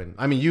her up, and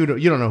I mean, you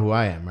don't know who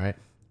I am, right?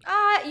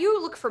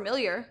 You look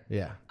familiar.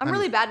 Yeah. I'm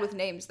really bad with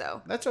names,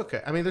 though. That's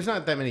okay. I mean, there's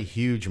not that many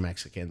huge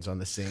Mexicans on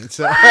the scene,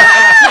 so.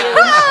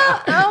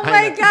 Oh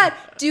my God!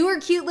 Do her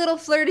cute little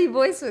flirty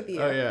voice with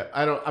you. Oh yeah,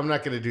 I'm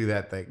not gonna do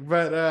that thing,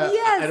 but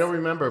Yes. I don't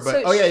remember.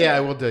 But So I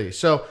will tell you.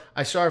 So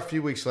I saw her a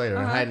few weeks later,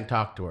 and I hadn't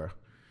talked to her,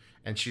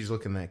 and she's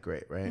looking that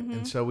great, right?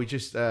 And so we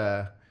just,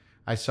 I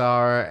saw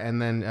her, and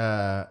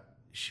then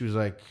she was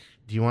like,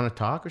 "Do you want to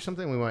talk or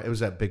something?" It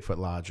was at Bigfoot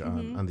Lodge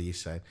on the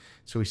east side.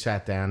 So we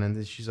sat down, and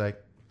then she's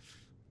like,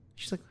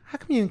 "How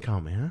come you didn't call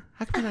me, huh?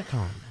 How come you're not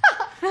calling me?"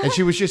 And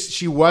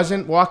she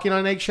wasn't walking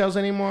on eggshells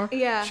anymore.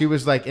 Yeah. She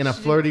was like in a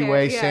flirty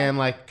way yeah. saying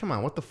like, come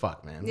on, what the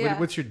fuck, man? Yeah.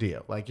 What's your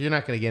deal? Like, you're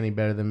not going to get any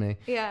better than me.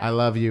 Yeah. I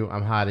love you.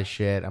 I'm hot as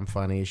shit. I'm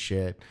funny as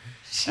shit.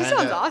 She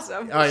sounds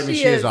awesome. Oh, I mean,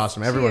 she is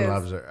awesome. Everyone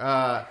loves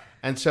her.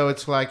 And so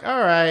it's like, all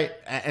right.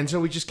 And so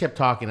we just kept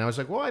talking. I was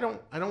like, well, I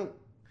don't,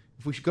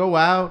 if we should go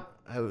out,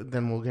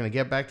 then we're going to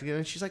get back together.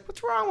 And she's like,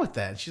 what's wrong with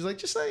that? And she's like,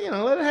 just let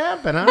it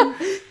happen, huh?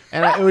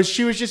 And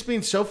she was just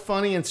being so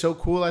funny and so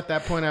cool at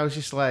that point. I was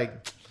just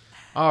like,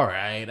 all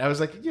right. I was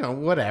like,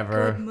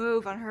 whatever. Good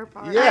move on her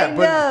part.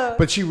 Yeah,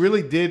 but she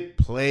really did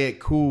play it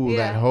cool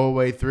that whole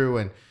way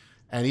through.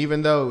 And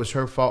even though it was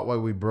her fault why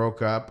we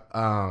broke up,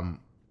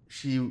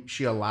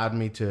 she allowed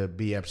me to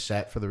be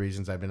upset for the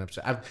reasons I've been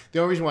upset. The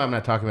only reason why I'm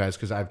not talking about it is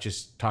because I've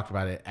just talked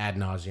about it ad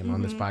nauseum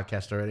on this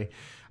podcast already.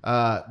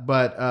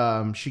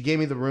 But she gave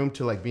me the room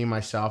to like be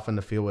myself and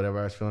to feel whatever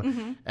I was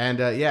feeling. And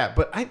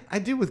but I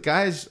do with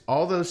guys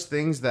all those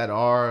things that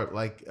are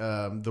like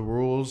the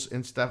rules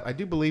and stuff. I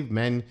do believe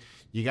men,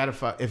 you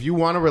gotta if you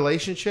want a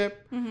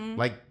relationship,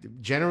 like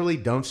generally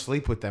don't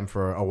sleep with them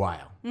for a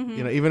while.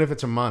 Even if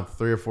it's a month,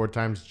 3 or 4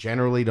 times,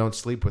 generally don't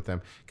sleep with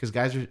them because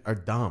guys are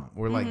dumb.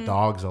 We're like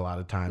dogs a lot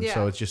of times.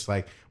 So it's just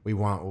like we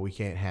want what we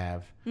can't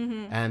have.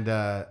 And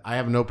I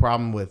have no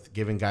problem with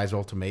giving guys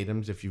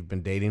ultimatums if you've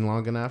been dating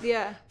long enough.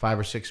 5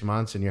 or 6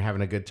 months and you're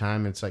having a good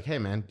time. It's like, hey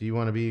man, do you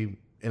want to be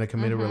in a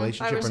committed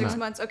relationship 5 or 6 not?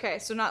 months. Okay,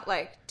 so not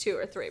like 2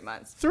 or 3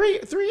 months. Three.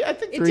 I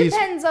think It 3 is,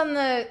 depends on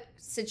the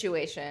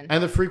situation.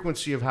 and the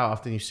frequency of how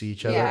often you see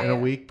each other Yeah, in a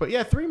week. But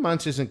 3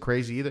 months isn't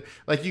crazy either.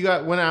 Like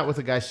went out with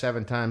a guy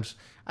 7 times.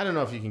 I don't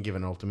know if you can give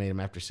an ultimatum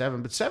after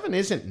 7, but 7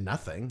 isn't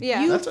nothing.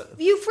 Yeah.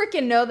 You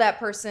freaking know that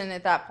person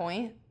at that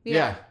point.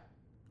 Yeah.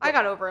 I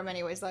got over him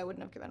anyways, so I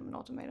wouldn't have given him an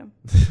ultimatum.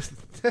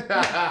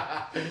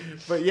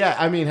 But yeah,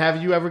 I mean,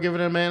 have you ever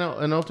given a man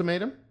an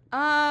ultimatum?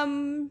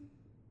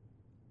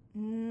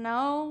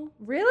 No.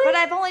 Really? But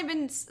I've only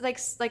been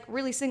like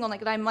really single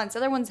like 9 months.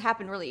 Other ones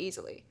happen really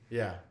easily.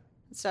 Yeah.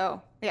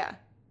 So, yeah.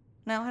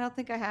 No, I don't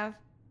think I have.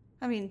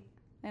 I mean,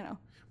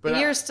 But the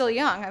year's still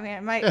young. I mean,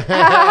 it might,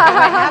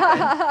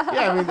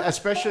 Yeah, I mean,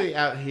 especially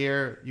out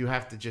here, you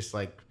have to just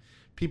like,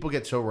 people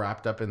get so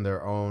wrapped up in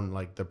their own,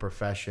 like the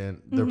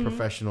profession, their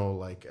professional,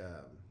 like,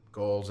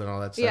 goals and all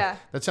that stuff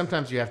that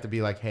sometimes you have to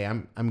be like, hey,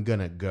 I'm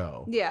gonna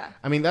go.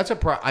 I mean, that's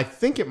I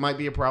think it might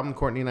be a problem.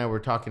 Courtney and I were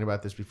talking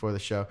about this before the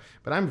show,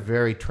 but I'm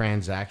very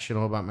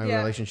transactional about my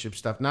relationship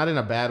stuff, not in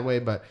a bad way,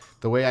 but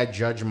the way I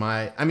judge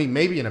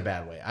maybe in a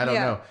bad way, I don't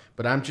know,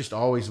 but I'm just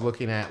always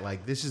looking at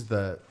like, this is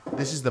the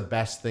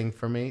best thing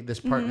for me,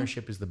 this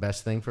partnership is the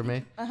best thing for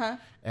me.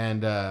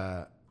 And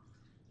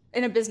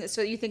in a business,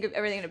 so you think of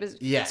everything in a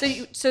business. Yes.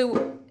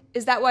 So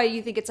is that why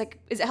you think it's like,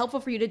 is it helpful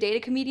for you to date a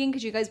comedian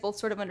because you guys both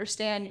sort of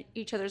understand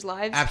each other's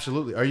lives?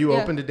 Absolutely. Are you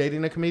open to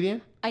dating a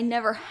comedian? I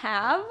never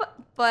have,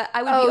 but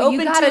I would Oh, be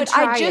you open gotta to it.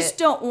 try I just it.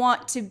 don't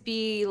want to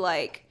be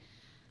like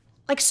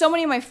so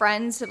many of my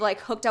friends have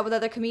like hooked up with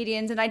other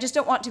comedians, and I just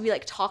don't want to be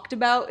like talked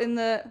about in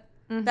that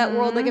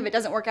world. Like if it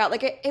doesn't work out,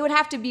 like it would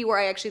have to be where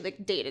I actually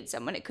like dated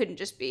someone. It couldn't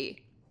just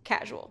be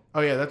casual.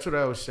 Oh yeah, that's what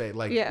I always say.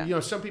 Like,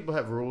 some people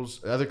have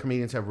rules. Other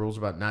comedians have rules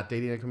about not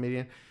dating a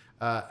comedian.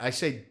 I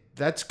say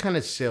that's kind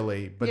of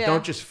silly, but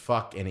don't just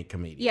fuck any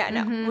comedian. Yeah,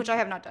 no, which I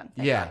have not done.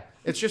 Yeah,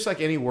 it's just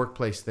like any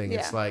workplace thing.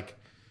 It's like,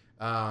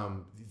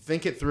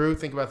 think it through,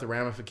 think about the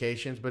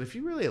ramifications. But if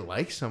you really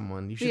like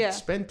someone, you should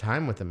spend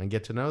time with them and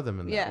get to know them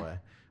in that way.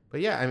 But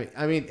yeah,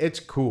 I mean,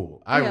 it's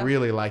cool. I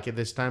really like it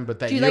this time. But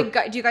that do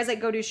you guys like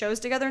go do shows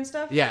together and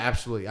stuff? Yeah,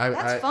 absolutely.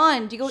 That's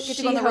fun. Do you get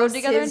to go on the road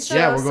together and stuff?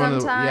 Yeah,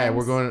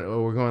 we're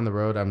going on the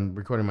road. I'm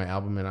recording my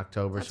album in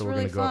October, so we're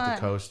really gonna go up fun.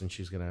 the coast, and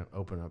she's gonna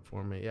open up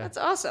for me. Yeah, That's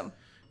awesome.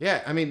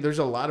 Yeah, I mean, there's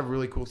a lot of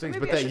really cool things.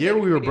 maybe But I that should year date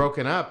a we were comedian.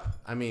 broken up,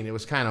 I mean, it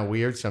was kind of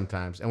weird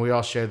sometimes, and we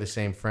all share the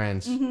same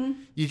friends.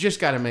 You just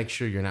got to make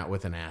sure you're not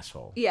with an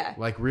asshole. Yeah.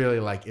 Like really,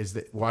 like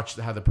watch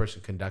how the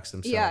person conducts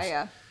themselves.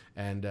 Yeah.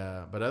 And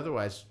but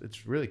otherwise,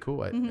 it's really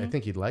cool. I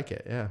think you'd like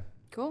it. Yeah.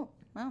 Cool.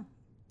 well,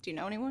 do you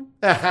know anyone?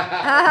 No way.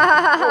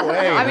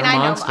 I mean,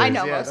 I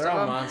know Yeah, most they're of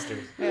all them.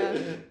 monsters.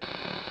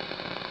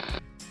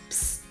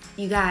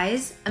 You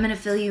guys, I'm going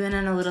to fill you in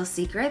on a little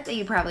secret that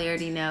you probably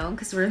already know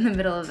because we're in the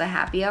middle of the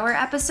happy hour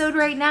episode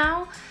right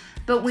now.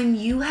 But when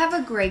you have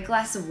a great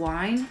glass of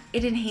wine,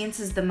 it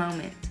enhances the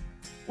moment.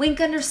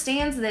 Winc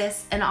understands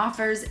this and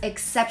offers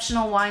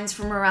exceptional wines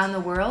from around the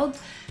world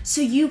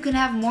so you can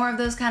have more of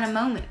those kind of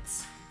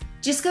moments.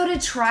 Just go to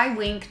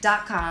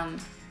trywinc.com,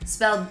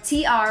 spelled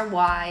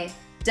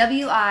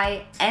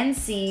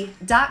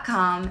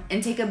TRYWINC.com,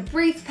 and take a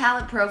brief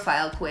palate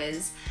profile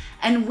quiz.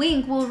 And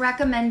Winc will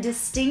recommend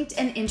distinct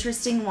and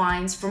interesting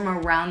wines from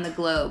around the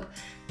globe,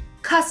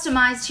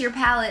 customized to your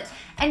palate,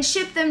 and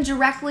ship them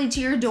directly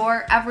to your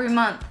door every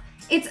month.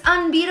 It's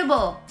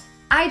unbeatable.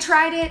 I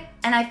tried it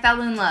and I fell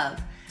in love.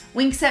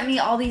 Winc sent me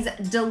all these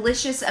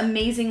delicious,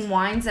 amazing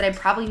wines that I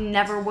probably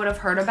never would have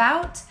heard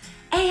about.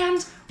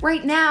 And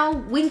right now,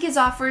 Winc is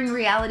offering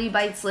Reality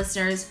Bites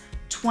listeners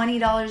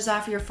 $20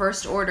 off your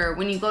first order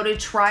when you go to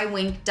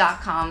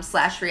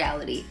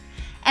trywinc.com/reality.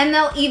 And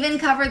they'll even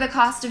cover the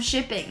cost of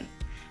shipping.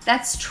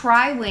 That's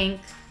TryWinc,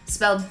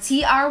 spelled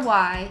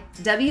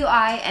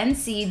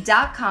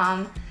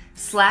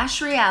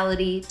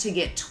TRYWINC.com/reality to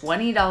get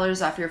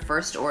 $20 off your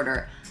first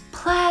order,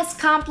 plus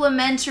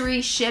complimentary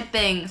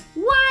shipping.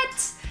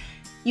 What?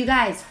 You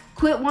guys,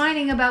 quit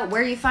whining about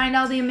where you find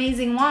all the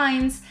amazing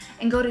wines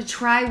and go to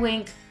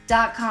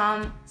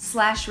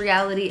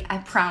TryWinc.com/reality. I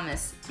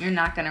promise you're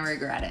not gonna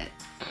regret it.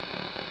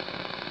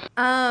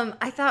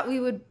 I thought we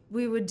would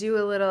do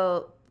a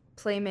little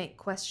Playmate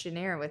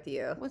questionnaire with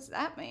you. What's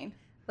that mean?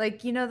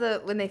 Like, you know,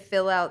 when they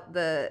fill out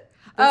the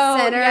Oh,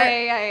 center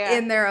yeah.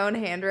 in their own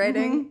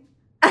handwriting.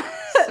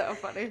 So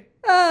funny.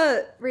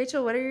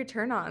 Rachel, what are your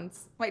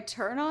turn-ons? My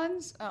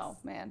turn-ons? Oh,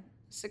 man.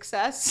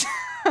 Success.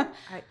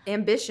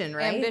 Ambition,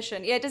 right?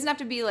 Ambition. Yeah, it doesn't have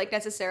to be, like,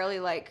 necessarily,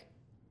 like,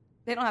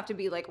 they don't have to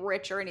be, like,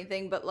 rich or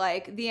anything, but,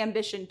 like, the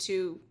ambition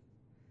to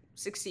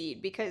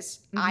succeed because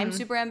I'm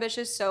super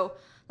ambitious. So,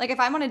 like, if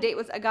I'm on a date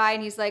with a guy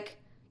and he's like,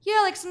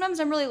 yeah, like,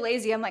 sometimes I'm really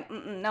lazy, I'm like,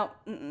 no.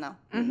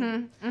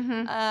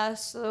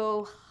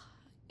 So,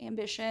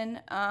 ambition,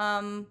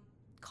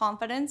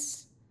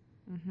 confidence,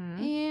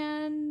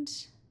 and,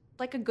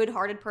 like, a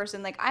good-hearted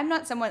person. Like, I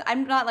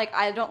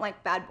don't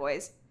like bad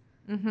boys.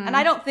 And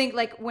I don't think,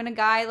 like, when a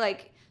guy,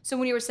 like, so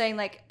when you were saying,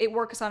 like, it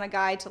works on a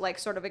guy to, like,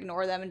 sort of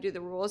ignore them and do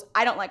the rules,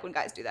 I don't like when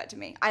guys do that to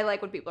me. I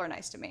like when people are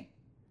nice to me.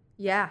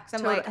 Yeah. So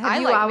I'm like, Have I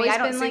you like always me. I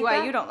don't been see like why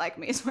that? you don't like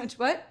me as much.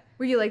 What?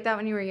 Were you like that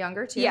when you were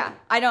younger, too? Yeah.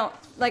 I don't,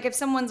 like, if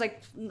someone's,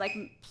 like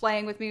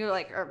playing with me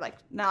or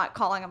not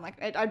calling, I'm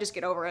like, I just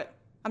get over it.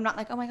 I'm not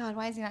like, oh my God,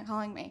 why is he not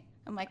calling me?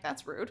 I'm like,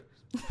 that's rude.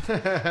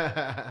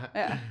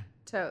 Yeah.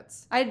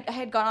 Totes. I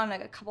had gone on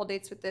like a couple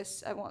dates with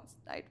this. I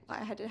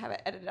had to have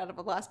it edited out of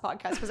a last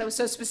podcast because I was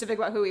so specific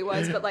about who he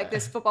was. But like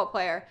this football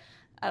player,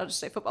 I'll just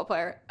say football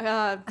player,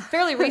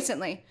 fairly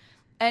recently.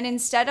 And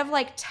instead of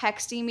like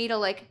texting me to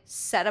like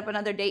set up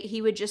another date,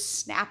 he would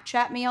just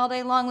Snapchat me all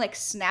day long, like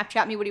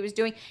Snapchat me what he was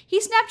doing.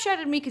 He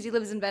Snapchatted me because he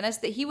lives in Venice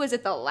that he was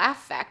at the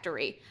Laugh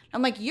Factory.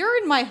 I'm like, you're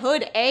in my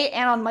hood,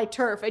 and on my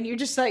turf, and you're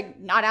just like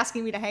not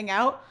asking me to hang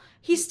out.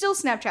 He still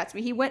Snapchats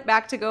me. He went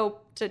back to go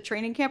to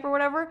training camp or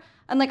whatever.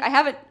 And like I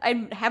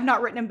have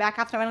not written him back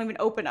half the time. I don't even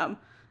open them.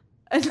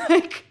 And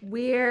like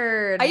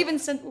weird. I even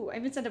sent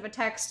him a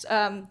text.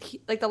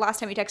 Like the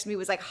last time he texted me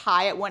was like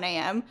hi at 1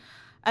 a.m.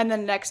 And then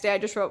the next day I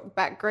just wrote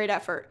back great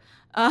effort.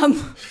 Like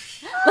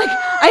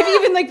I've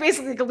even like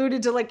basically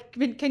alluded to like,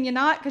 can you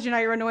not? Because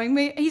you're annoying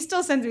me. He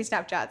still sends me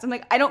Snapchats. I'm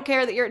like, I don't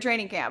care that you're at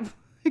training camp.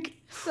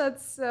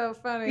 That's so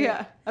funny.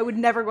 Yeah. I would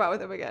never go out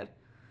with him again.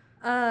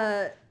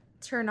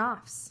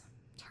 Turn-offs.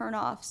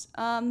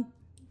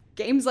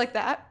 Games like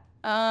that.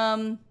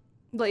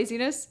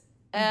 Laziness.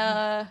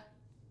 And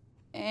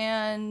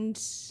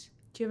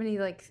do you have any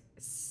like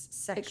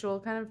sexual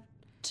kind of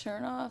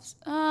turn-offs?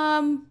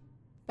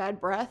 Bad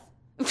breath.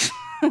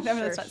 I mean,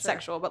 that's not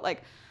sexual, but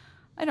like,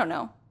 I don't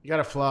know. You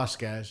gotta floss,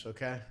 guys.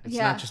 Okay, it's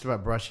Yeah. not just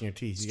about brushing your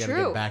teeth. You gotta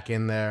true. get back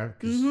in there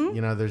because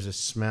you know there's a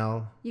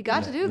smell. You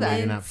got to do when that.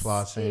 You're not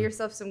flossing. Get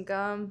yourself some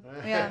gum.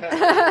 Yeah.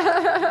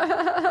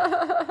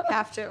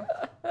 Have to.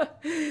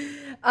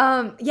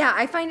 Yeah,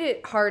 I find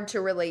it hard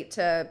to relate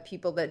to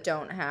people that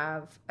don't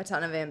have a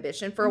ton of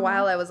ambition. For a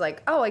while, I was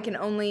like, oh, I can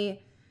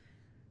only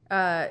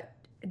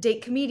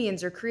date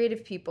comedians or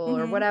creative people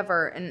or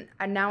whatever. And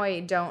now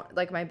I don't.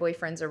 Like, my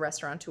boyfriend's a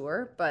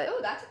restaurateur, but Oh,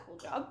 that's a cool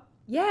job.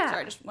 yeah.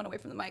 Sorry, I just went away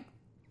from the mic.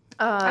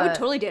 I would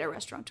totally date a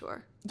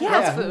restaurateur.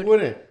 Yeah, who food.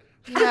 wouldn't?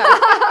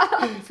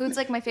 Yeah. Food's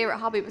like my favorite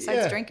hobby besides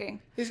Yeah.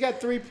 drinking. He's got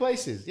 3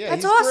 places. Yeah,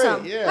 That's he's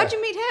awesome. Great. Yeah. How'd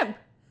you meet him?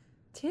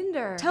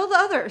 Tinder. Tell the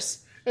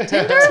others.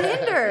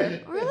 Tinder.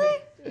 Really?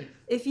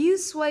 If you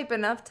swipe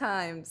enough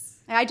times.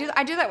 I do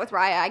that with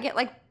Raya. I get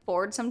like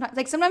bored sometimes.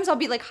 Like sometimes I'll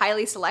be like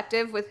highly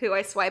selective with who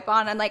I swipe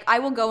on, and like I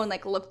will go and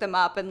like look them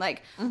up and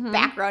like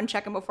background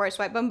check them before I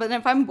swipe them. But then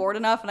if I'm bored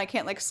enough and I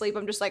can't like sleep,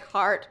 I'm just like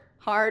heart.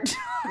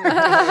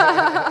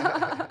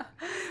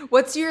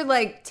 What's your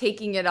like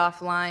taking it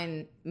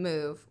offline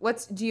move?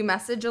 Do you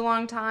message a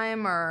long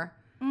time or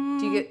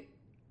do you get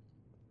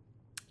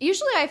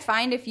Usually I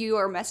find if you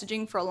are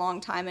messaging for a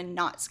long time and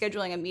not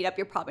scheduling a meetup,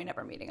 you're probably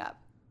never meeting up.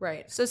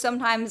 Right. So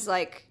sometimes,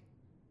 like,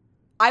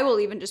 I will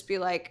even just be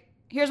like,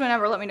 here's my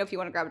number, let me know if you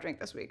want to grab a drink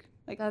this week.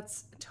 Like,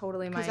 That's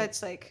totally my... because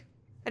that's like,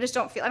 I just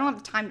don't feel, I don't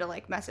have the time to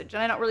like message,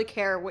 and I don't really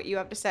care what you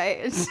have to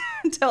say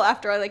until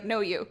after I like know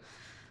you.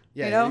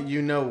 Yeah,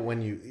 you know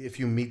when if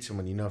you meet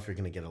someone, you know if you're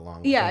going to get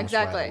along with them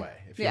exactly. right away.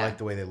 If you like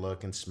the way they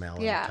look and smell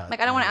and touch. Like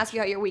I don't want to ask you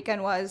how your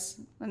weekend was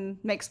and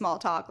make small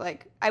talk.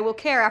 Like I will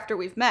care after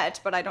we've met,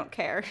 but I don't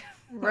care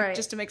Right.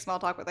 just to make small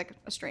talk with like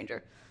a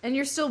stranger. And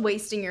you're still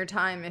wasting your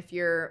time if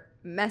you're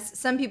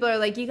some people are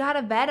like, you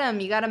gotta vet them,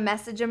 you gotta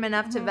message them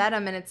enough to vet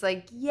them, and it's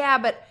like, yeah,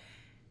 but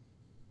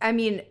I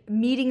mean,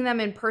 meeting them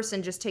in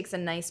person just takes a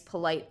nice,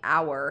 polite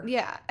hour.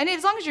 Yeah, and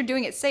as long as you're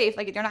doing it safe,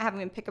 like you're not having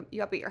them pick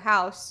you up at your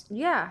house.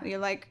 Yeah. You're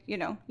like, you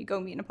go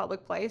meet in a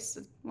public place,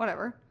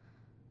 whatever.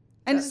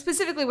 And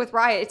specifically with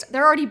Riot,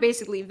 they're already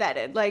basically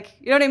vetted. Like,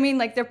 you know what I mean?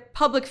 Like, they're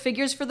public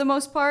figures for the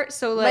most part.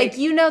 So, like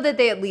you know that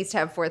they at least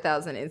have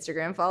 4,000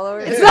 Instagram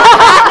followers. no, it's not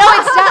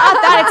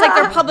that. It's like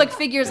they're public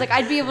figures. Like,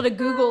 I'd be able to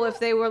Google if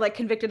they were, like,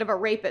 convicted of a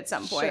rape at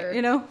some point, Sure.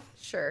 you know?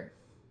 Sure.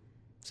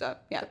 So,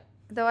 yeah.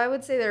 Though I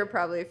would say there are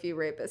probably a few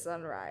rapists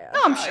on Riot.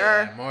 No, I'm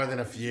sure. Yeah, more than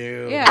a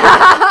few. Yeah.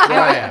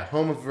 Yeah,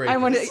 home of rapists. I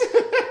want to...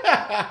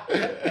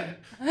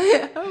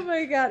 Oh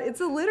my God, it's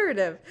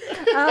alliterative.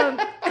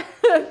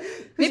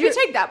 Maybe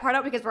take that part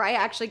out because Raya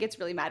actually gets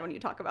really mad when you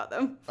talk about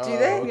them. Do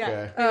they? Okay. Yeah.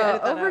 Edit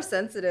that out.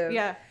 Oversensitive.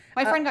 Yeah.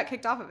 My friend got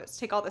kicked off of it.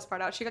 So take all this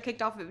part out. She got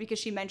kicked off of it because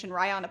she mentioned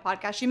Raya on a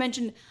podcast. She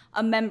mentioned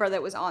a member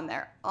that was on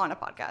there on a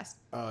podcast.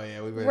 Oh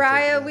yeah, we better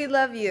Raya, take we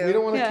love you. We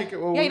don't want to Yeah. kick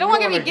it. Well, Yeah, you don't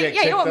want me to get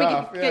you don't want me to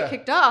off, get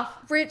kicked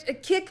off.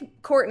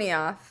 Kick Courtney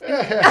off.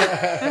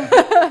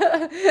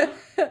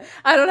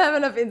 I don't have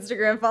enough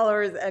Instagram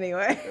followers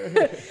anyway.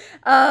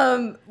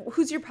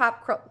 Who's your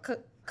pop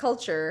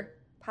culture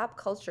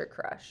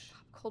crush?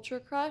 Culture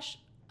crush?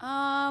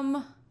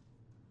 Man,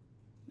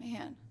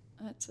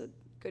 that's a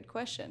good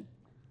question.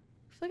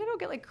 I feel like I don't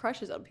get like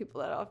crushes on people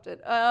that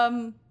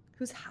often.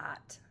 Who's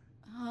hot?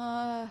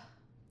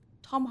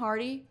 Tom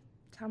Hardy.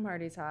 Tom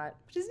Hardy's hot.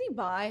 But isn't he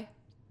bi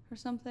or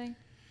something?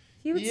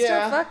 He would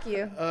still fuck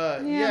you.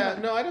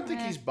 No, I don't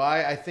think he's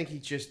bi. I think he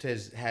just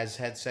has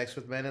had sex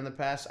with men in the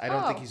past. I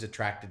don't think he's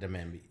attracted to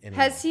men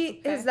anymore. Has he?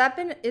 Okay. Is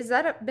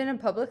that been a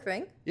public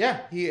thing?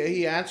 Yeah,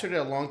 he answered it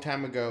a long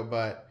time ago,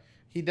 but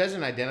he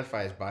doesn't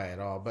identify as bi at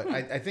all. But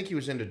I think he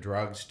was into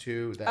drugs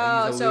too.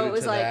 He's so it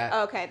was to like that.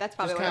 okay, that's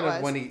probably just what kind it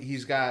of was. when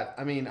he's got.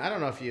 I mean, I don't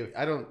know if you.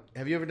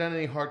 Have you ever done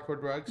any hardcore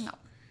drugs? No.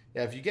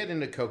 Yeah, if you get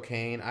into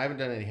cocaine, I haven't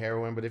done any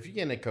heroin, but if you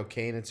get into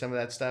cocaine and some of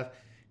that stuff,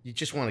 you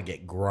just want to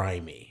get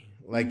grimy.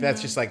 Like,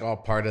 that's just, like, all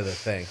part of the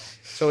thing.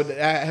 So it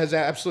has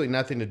absolutely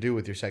nothing to do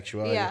with your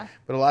sexuality. Yeah.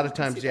 But a lot of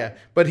times, yeah.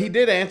 But he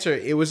did answer.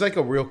 It was, like,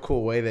 a real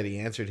cool way that he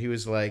answered. He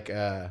was like,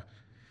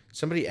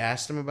 somebody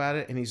asked him about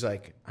it, and he's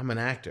like, I'm an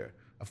actor.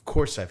 Of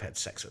course I've had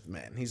sex with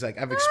men. He's like,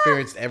 I've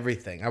experienced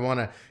everything. I want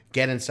to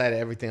get inside of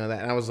everything on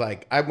that. And I was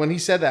like, when he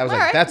said that, I was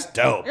like, that's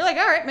dope. You're like,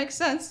 all right, makes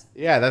sense.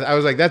 Yeah, I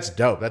was like, that's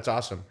dope. That's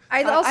awesome.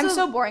 I'm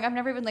so boring. I've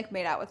never even, like,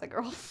 made out with a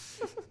girl.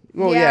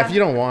 Well, yeah, if you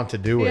don't want to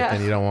do it, Yeah.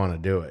 then you don't want to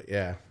do it.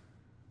 Yeah.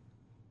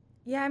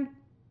 Yeah,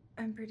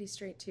 I'm pretty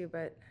straight too,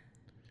 but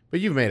But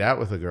you've made out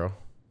with a girl.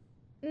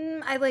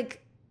 I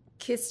like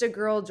kissed a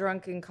girl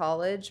drunk in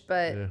college,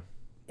 but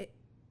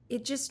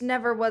it just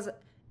never was.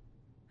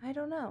 I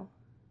don't know.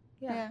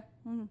 Yeah.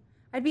 Mm.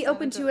 I'd be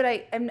open to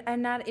it.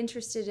 I'm not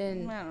interested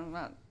in. I don't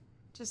know.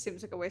 Just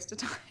seems like a waste of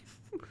time.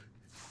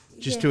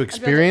 Just to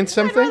experience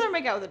something? I'd rather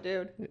make out with a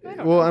dude.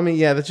 I mean,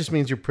 yeah, that just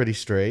means you're pretty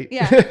straight.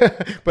 Yeah.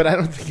 But I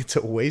don't think it's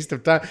a waste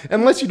of time.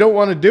 Unless you don't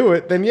want to do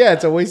it, then yeah,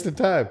 it's a waste of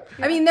time.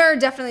 I mean, there are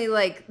definitely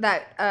like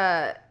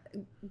that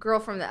girl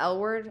from the L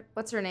Word.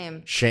 What's her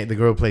name? Shane, the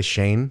girl who plays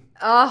Shane.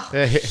 Oh,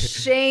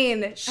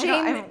 Shane. I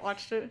haven't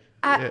watched it.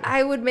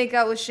 I would make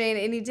out with Shane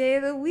any day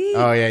of the week.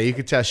 Oh yeah, you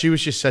could tell she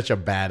was just such a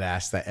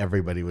badass that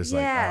everybody was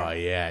Yeah. like, oh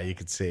yeah, you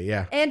could see,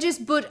 yeah. And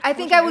just butch. I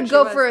think I I knew would she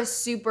go was. for a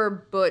super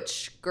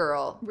butch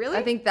girl. Really?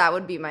 I think that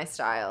would be my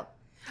style.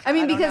 I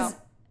mean, I don't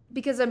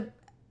because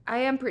I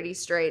am pretty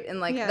straight, and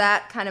like Yeah.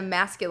 that kind of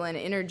masculine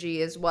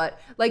energy is what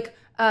like.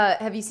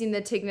 Have you seen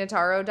the Tig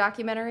Notaro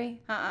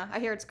documentary? I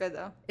hear it's good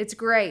though. It's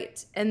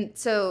great. And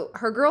so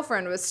her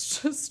girlfriend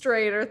was just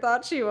straight, or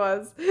thought she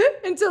was,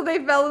 until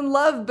they fell in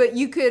love. But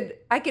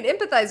I could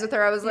empathize with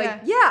her. I was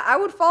like, yeah, I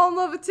would fall in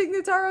love with Tig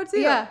Notaro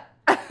too. Yeah.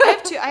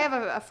 I have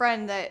a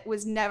friend that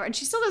was never, and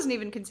she still doesn't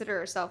even consider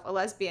herself a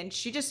lesbian.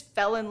 She just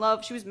fell in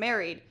love. She was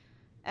married,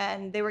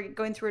 and they were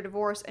going through a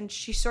divorce, and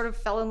she sort of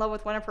fell in love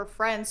with one of her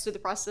friends through the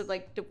process of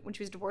like when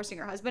she was divorcing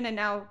her husband, and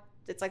now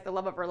it's like the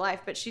love of her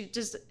life. But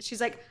she's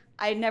like,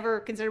 I never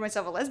considered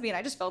myself a lesbian.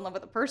 I just fell in love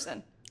with a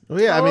person. Well,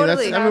 yeah,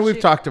 Totally. I mean, we've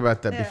talked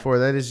about that Yeah. before.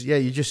 That is, yeah,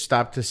 you just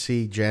stop to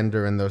see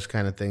gender and those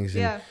kind of things,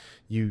 and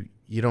you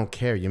don't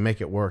care. You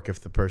make it work if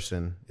the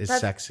person is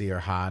sexy or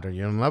hot or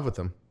you're in love with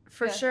them.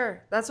 For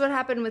sure. That's what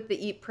happened with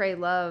the Eat, Pray,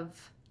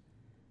 Love.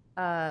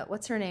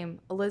 What's her name?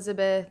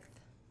 Elizabeth.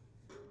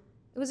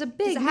 It was a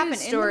big Does it happen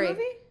news story. in the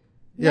movie?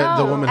 Yeah,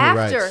 the No, woman who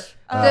after.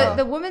 writes.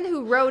 The woman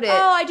who wrote it.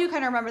 Oh, I do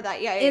kind of remember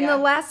that. Yeah, yeah, In yeah. the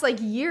last like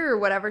year or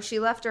whatever, she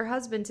left her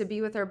husband to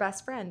be with her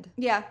best friend,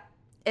 yeah.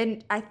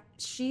 and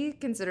she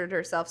considered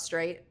herself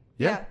straight.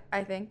 Yeah.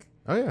 I think.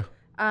 Oh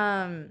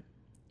yeah.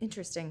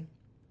 Interesting.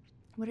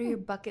 What are your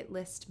bucket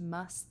list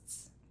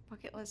musts?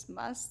 Bucket list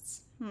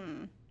musts.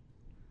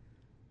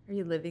 Are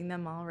you living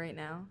them all right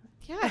now?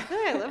 Yeah, I feel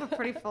like I live a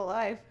pretty full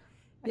life.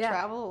 I Yeah.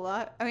 travel a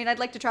lot. I mean, I'd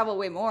like to travel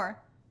way more.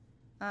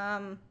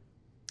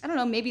 I don't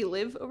know, maybe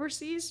live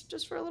overseas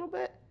just for a little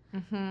bit.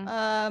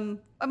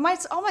 All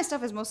my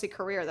stuff is mostly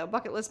career though.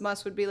 Bucket list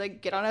must would be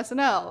like get on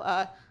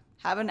SNL,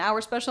 have an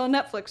hour special on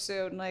Netflix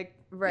soon, like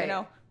Right. you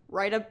know,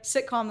 write a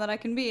sitcom that I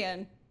can be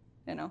in,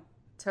 you know.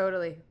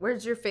 Totally.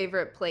 Where's your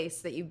favorite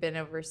place that you've been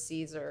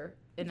overseas or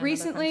in another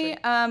Recently,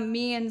 country?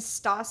 me and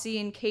Stassi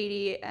and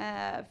Katie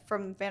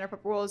from Vanderpump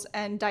Rules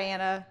and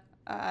Diana.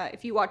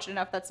 If you watch it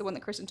enough, that's the one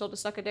that Kristen told to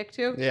suck a dick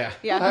to. Yeah.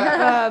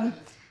 Yeah.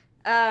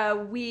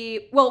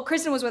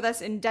 Kristen was with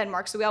us in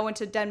Denmark, so we all went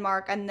to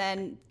Denmark, and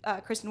then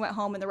Kristen went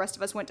home, and the rest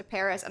of us went to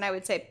Paris. And I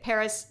would say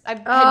Paris,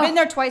 had been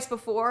there twice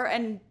before,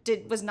 and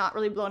was not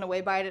really blown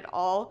away by it at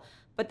all.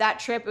 But that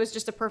trip, it was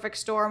just a perfect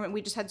storm, and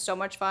we just had so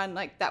much fun.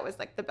 Like that was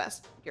like the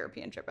best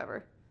European trip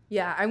ever.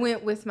 Yeah, I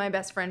went with my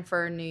best friend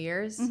for New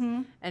Year's,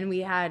 and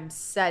we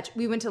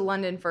went to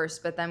London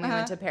first, but then we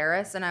went to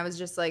Paris, and I was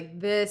just like,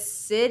 this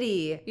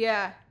city.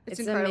 Yeah, it's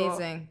incredible.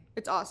 Amazing.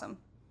 It's awesome.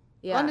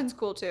 Yeah. London's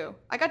cool too.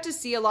 I got to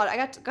see a lot. I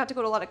got to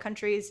go to a lot of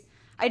countries.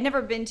 I'd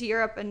never been to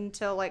Europe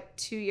until like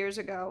 2 years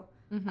ago,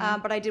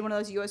 but I did one of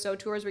those USO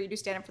tours where you do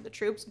stand up for the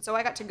troops, and so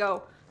I got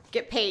to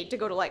get paid to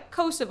go to like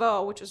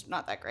Kosovo, which was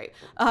not that great,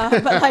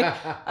 but like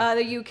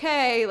the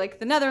UK, like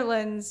the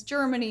Netherlands,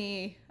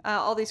 Germany,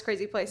 all these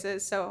crazy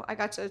places. So I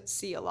got to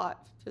see a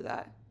lot through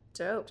that,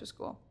 Dope. which was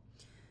cool.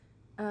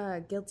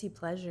 Guilty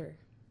pleasure.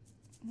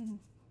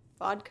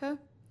 Vodka,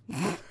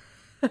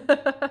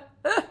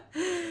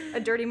 a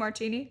dirty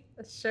martini,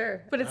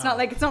 Sure. but it's not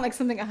like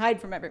something I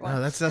hide from everyone.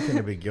 No, that's nothing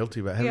to be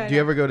guilty about. Yeah, I Do you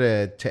know. ever go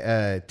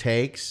to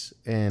Takes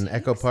in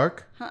Echo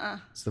Park?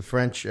 It's the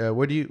French.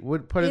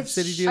 What part of the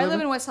city do you I live live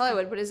in? in West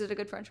Hollywood, but is it a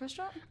good French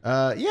restaurant?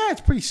 Yeah,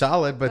 it's pretty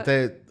solid, but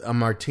a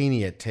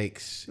martini at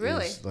Takes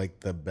Really? is like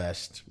the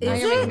best. Is Now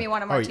you're it? making me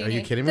want a Oh, martini. are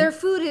you kidding me? Their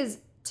food is,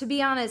 to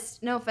be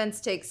honest, no offense,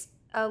 takes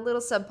a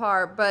little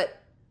subpar, but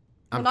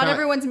Well, not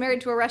everyone's married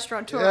to a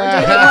restaurateur.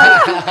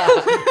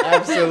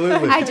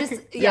 Absolutely. I just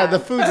yeah, the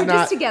food's we're not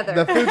just together.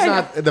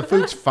 the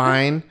food's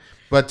fine,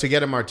 but to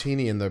get a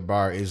martini in the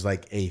bar is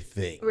like a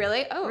thing.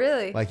 Really? Oh,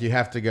 Really? Like you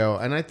have to go,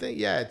 and I think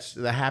it's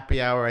the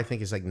happy hour. I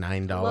think is like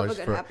 $9 Love a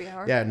good for happy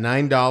hour. Yeah,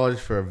 $9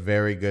 for a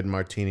very good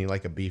martini,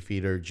 like a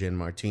Beefeater gin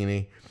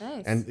martini.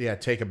 Nice. And yeah,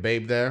 take a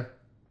babe there,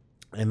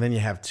 and then you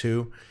have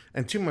two.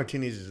 And two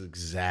martinis is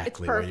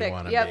exactly where you perfect.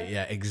 want to Yep. be.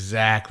 Yeah,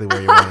 exactly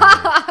where you want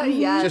to be.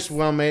 Yes. Just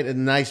well made, a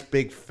nice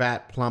big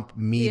fat plump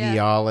meaty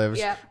Yeah. olives.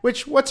 Yeah.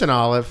 Which what's an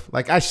olive?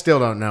 Like I still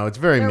don't know. It's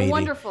very They're meaty.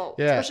 wonderful,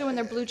 Yeah. especially when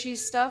they're blue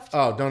cheese stuffed.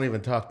 Oh, don't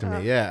even talk to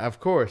me. Yeah, of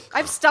course.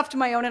 I've stuffed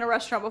my own in a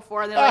restaurant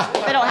before, and they're like,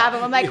 if I don't have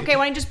them, I'm like, okay,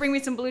 why don't you just bring me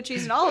some blue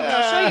cheese and olives, and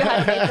I'll show you how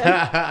to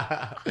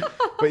make them.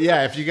 But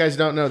yeah, if you guys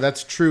don't know,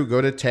 that's true.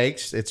 Go to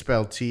Takes. It's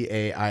spelled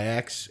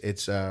Taix.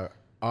 It's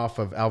off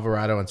of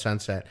Alvarado and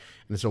Sunset,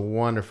 and it's a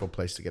wonderful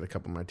place to get a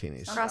couple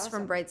martinis. Across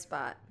from Bright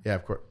Spot. Yeah,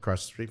 of course,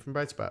 across the street from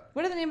Bright Spot.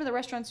 What are the name of the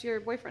restaurants your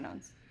boyfriend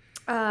owns?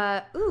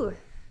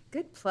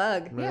 Good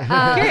plug.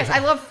 I'm curious. I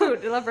love food.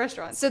 I love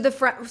restaurants. So the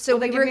front. So Will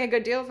they we give me a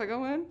good deal if I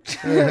go in?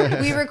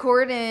 we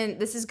record in.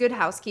 This is Good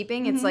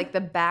Housekeeping. It's like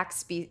the back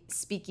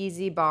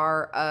speakeasy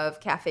bar of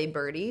Cafe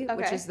Birdie,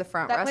 which Okay. is the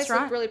front that place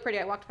restaurant. looked really pretty.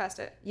 I walked past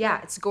it.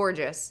 Yeah, it's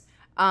gorgeous.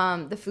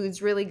 The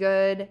food's really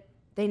good.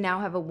 They now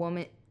have a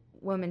woman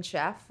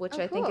chef, which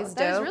I think Cool. is dope.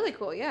 That is really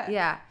cool. Yeah.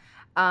 Yeah.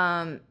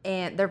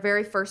 And their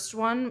very first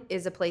one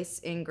is a place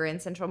in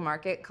Grand Central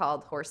Market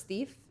called Horse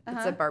Thief.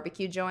 It's a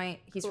barbecue joint.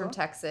 He's from Cool.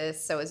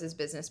 Texas. So is his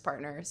business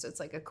partner. So it's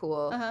like a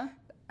cool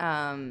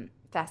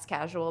fast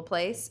casual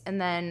place. And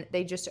then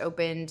they just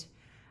opened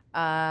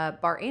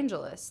Bar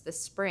Angelus this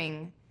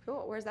spring,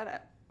 Cool. Where's that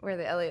at? where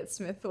the Elliott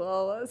Smith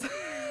wall was.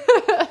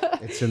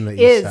 It's in the Is-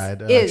 east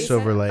side, is.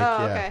 Silver Lake.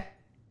 Oh, yeah. okay.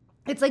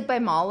 It's like by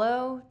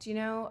Malo, do you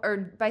know?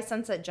 Or by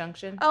Sunset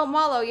Junction. Oh,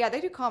 Malo. Yeah, they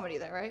do comedy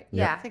there, right?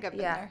 Yeah. I think I've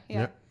been Yeah. there. Yeah.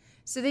 Yep.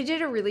 So they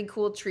did a really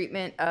cool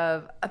treatment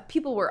of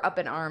people were up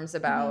in arms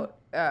about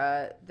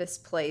this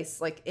place,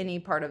 like any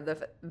part of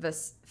the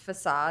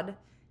facade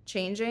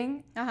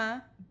changing.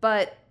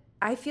 But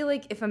I feel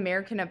like if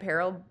American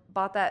Apparel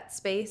bought that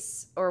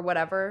space or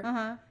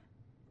whatever,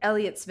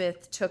 Elliott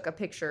Smith took a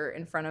picture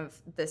in front of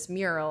this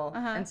mural,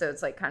 and so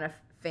it's like kind of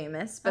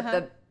famous. But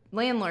the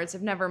landlords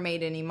have never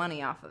made any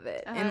money off of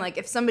it. And like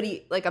if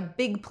somebody like a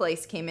big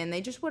place came in,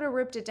 they just would have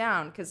ripped it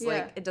down because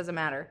like it doesn't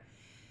matter.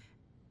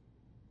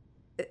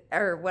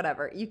 Or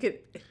whatever,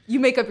 you You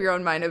make up your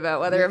own mind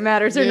about whether it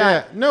matters or Yeah,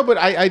 not. no, but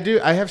I do.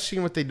 I have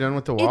seen what they've done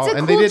with the wall, It's a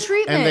and cool they did,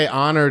 treatment. and they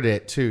honored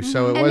it too.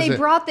 So it And wasn't. they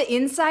brought the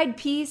inside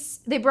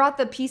piece. They brought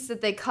the piece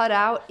that they cut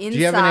out inside. Do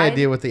you have any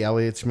idea what the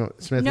Elliott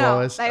Smith wall No,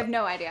 is? I have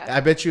no idea. I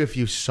bet you if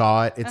you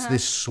saw it, it's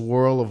this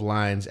swirl of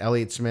lines.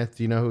 Elliott Smith.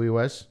 Do you know who he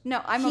was?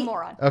 No, I'm a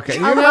moron. Okay, A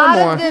you're not lot a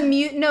moron. of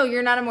the no,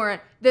 you're not a moron.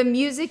 The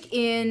music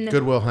in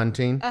Good Will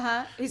Hunting.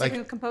 He's like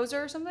a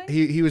composer or something?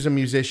 He was a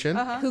musician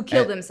Who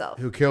Killed Himself.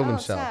 who killed Oh,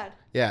 himself. sad.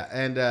 Yeah,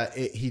 and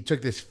he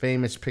took this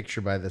famous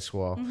picture by this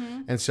wall,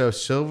 Mm-hmm. and so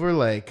Silver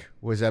Lake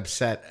was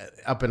upset,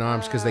 up in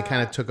arms, because they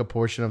kind of took a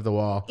portion of the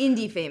wall.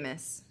 Indie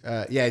famous.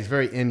 Yeah, he's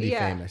very indie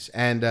Yeah. famous,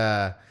 and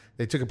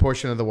they took a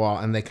portion of the wall,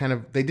 and they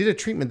did a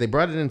treatment. They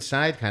brought it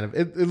inside, kind of.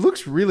 It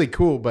looks really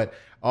cool, but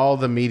all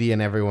the media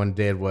and everyone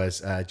did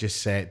was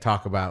just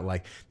talk about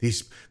like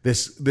this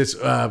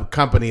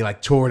company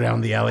like tore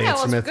down the Elliott Yeah,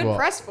 well, it's Smith good wall.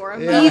 press for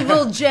him.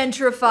 Evil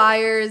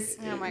gentrifiers.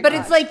 Oh my but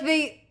gosh. it's like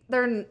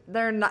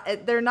they're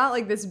not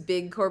like this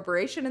big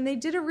corporation, and they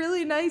did a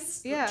really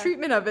nice Yeah.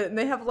 treatment of it, and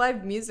they have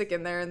live music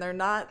in there, and they're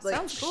not like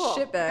Sounds cool.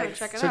 shitbags. Gotta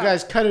check it So out. guy,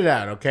 cut it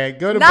out, okay?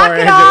 Go to Knock Bar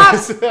it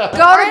Angeles. off. Go to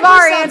Bar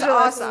Bar Angeles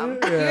Angeles. sounds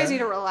awesome. You guys need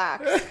to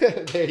relax.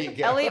 There you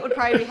go. Elliot would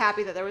probably be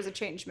happy that there was a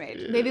change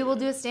made. Maybe we'll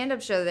do a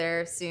stand-up show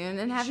there soon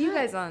and have you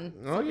guys on.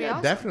 Oh yeah,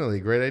 awesome.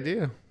 definitely, great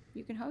idea.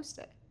 You can host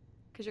it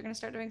because you're going to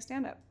start doing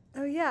stand up.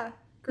 Oh yeah,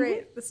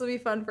 great. This will be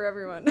fun for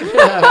everyone.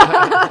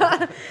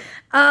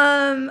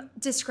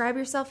 Describe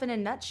yourself in a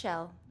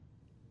nutshell.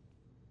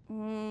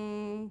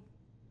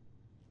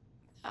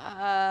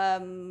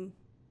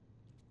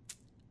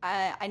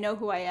 I know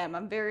who I am.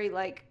 I'm very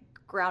like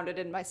grounded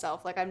in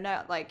myself. Like I'm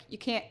not like you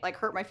can't like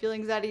hurt my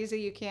feelings that easy.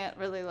 You can't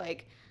really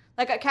like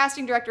a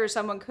casting director or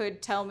someone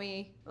could tell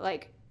me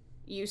like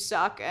you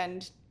suck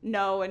and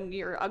no and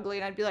you're ugly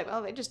and I'd be like,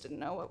 well, they just didn't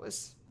know what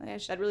was. I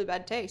just had really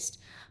bad taste.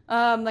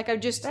 Like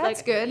I'm just That's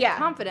like good. Yeah,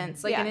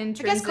 Confidence, like yeah. an I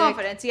intrinsic. guess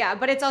confidence, yeah.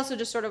 But it's also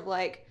just sort of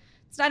like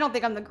I don't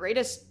think I'm the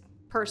greatest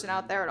person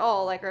out there at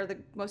all, like or the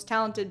most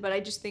talented. But I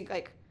just think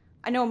like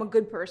I know I'm a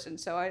good person,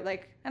 so I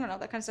don't know,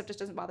 that kind of stuff just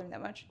doesn't bother me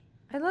that much.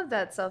 I love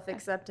that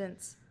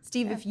self-acceptance.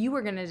 Steve, if you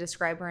were going to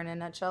describe her in a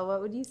nutshell,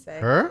 what would you say?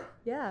 Her?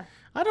 Yeah.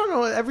 I don't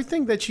know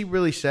everything that she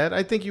really said.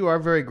 I think you are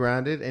very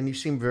grounded and you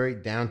seem very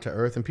down to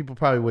earth, and people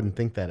probably wouldn't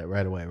think that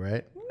right away,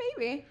 right?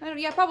 Maybe. I don't.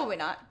 Yeah, probably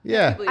not.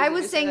 Yeah. People I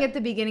usually was say saying that. at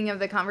the beginning of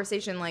the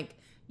conversation, like,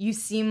 you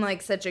seem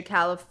like such a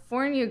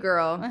California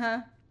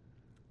girl,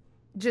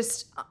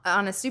 just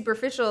on a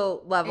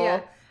superficial level,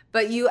 Yeah.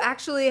 but you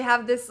actually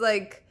have this,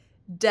 like,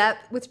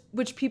 depth,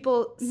 which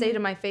people say to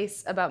my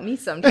face about me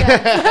sometimes. They'll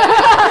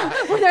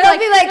be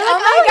like, oh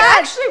my you're God,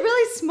 actually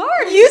really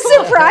smart. you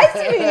surprised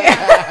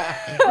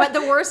me. But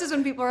the worst is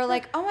when people are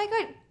like, oh my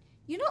God,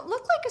 you don't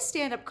look like a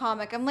stand-up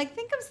comic. I'm like,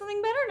 think of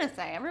something better to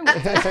say. Everyone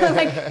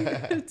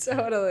like,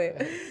 Totally.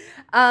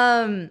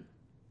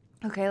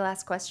 Okay,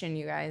 last question,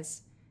 you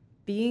guys.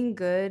 Being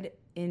good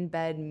in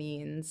bed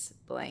means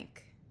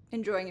blank.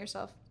 enjoying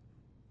yourself,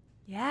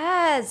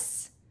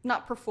 Yes.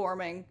 not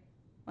performing,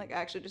 like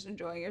actually just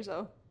enjoying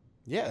yourself.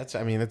 Yeah, that's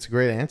a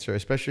great answer,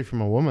 especially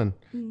from a woman,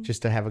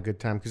 just to have a good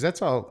time. Because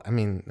that's all I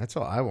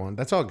want.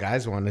 That's all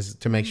guys want, is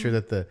to make sure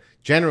that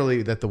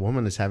the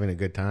woman is having a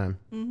good time.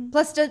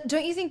 Plus,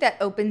 don't you think that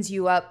opens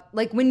you up?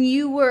 Like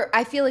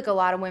I feel like a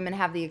lot of women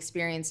have the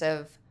experience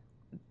of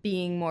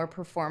being more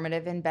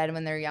performative in bed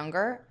when they're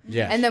younger.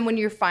 Yes. And then when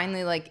you're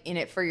finally like in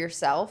it for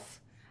yourself,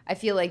 I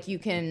feel like you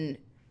can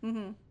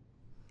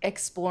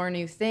explore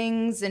new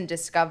things and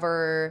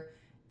discover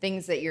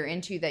things that you're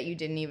into that you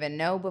didn't even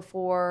know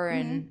before.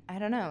 And I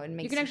don't know, it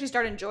makes You can actually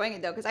start enjoying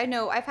it though, because I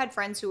know I've had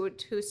friends who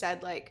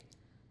said like,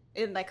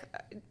 in like,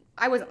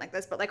 I wasn't like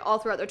this, but like all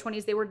throughout their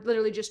 20s, they were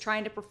literally just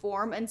trying to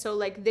perform, and so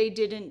like they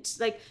didn't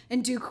like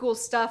and do cool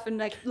stuff and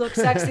like look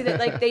sexy that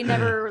like they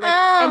never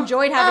like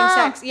enjoyed having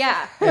sex.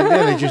 Yeah, And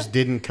then they just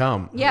didn't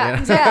come. yeah,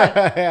 you know?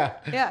 yeah,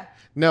 Yeah. yeah.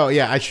 No,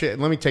 yeah,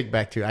 let me take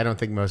back to, I don't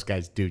think most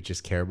guys do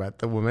just care about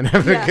the woman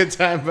having Yeah. a good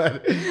time,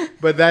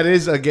 but that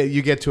is,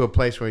 you get to a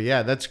place where,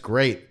 yeah, that's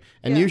great.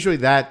 And Yeah. usually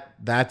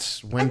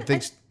that's when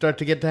things start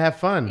to get to have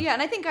fun. Yeah,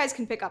 and I think guys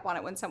can pick up on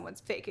it when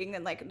someone's faking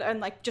and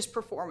like just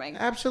performing.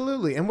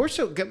 Absolutely. And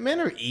men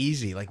are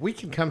easy. Like, we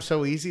can come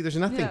so easy. There's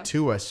nothing Yeah.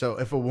 to us. So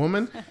if a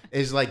woman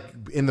is like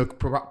in the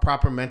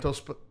proper mental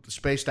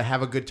space to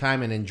have a good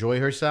time and enjoy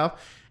herself,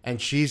 and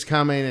she's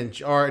coming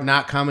or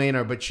not coming,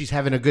 but she's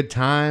having a good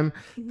time,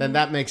 then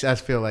that makes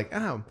us feel like,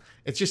 oh,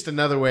 it's just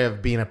another way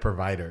of being a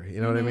provider. You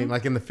know what I mean?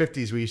 Like in the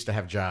 50s, we used to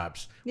have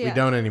jobs. We Yeah.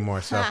 don't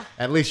anymore. So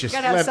at least just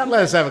Gotta have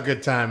let us have a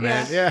good time,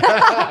 man. Yeah.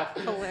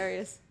 Yeah.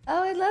 Hilarious.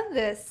 Oh, I love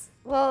this.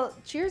 Well,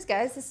 cheers,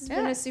 guys. This has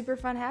been Yeah. a super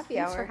fun happy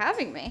Thanks hour. for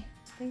having me.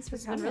 Thanks for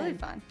It's been coming. really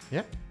fun.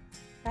 Yep.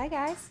 Bye,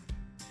 guys.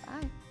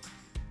 Bye.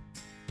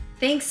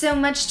 Thanks so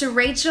much to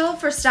Rachel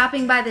for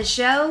stopping by the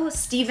show.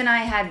 Steve and I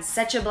had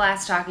such a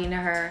blast talking to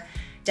her.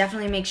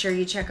 Definitely make sure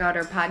you check out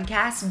her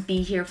podcast,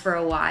 Be Here for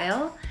a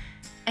While.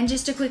 And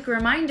just a quick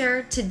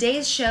reminder,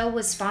 today's show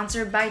was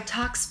sponsored by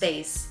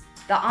Talkspace,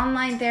 the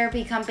online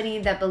therapy company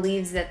that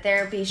believes that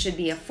therapy should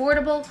be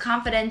affordable,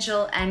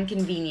 confidential, and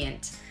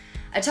convenient.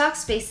 A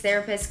Talkspace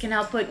therapist can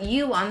help put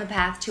you on the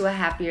path to a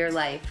happier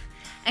life.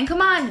 And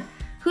come on,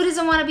 who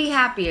doesn't want to be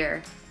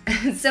happier?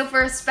 So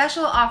for a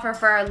special offer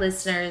for our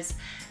listeners,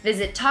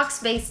 visit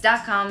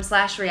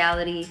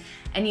Talkspace.com/reality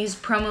and use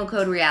promo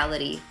code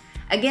reality.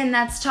 Again,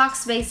 that's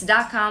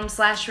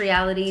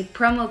Talkspace.com/reality,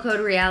 promo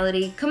code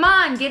reality. Come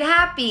on, get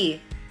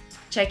happy.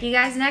 Check you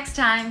guys next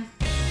time.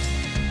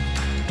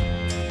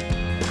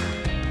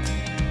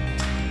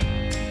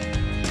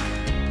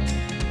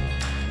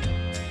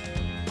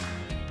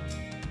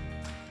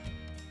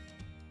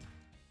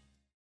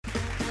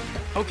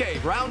 Okay,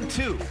 round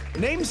 2.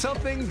 Name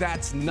something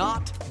that's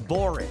not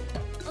boring.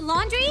 A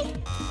laundry?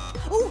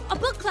 Ooh, a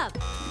book club.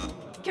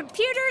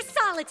 Computer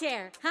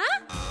solitaire,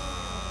 huh?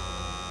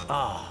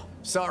 Ah,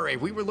 sorry,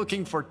 we were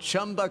looking for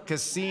Chumba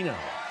Casino.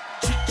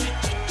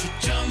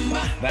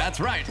 That's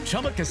right,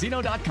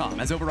 ChumbaCasino.com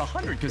has over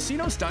 100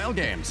 casino-style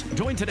games.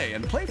 Join today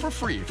and play for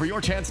free for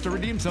your chance to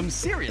redeem some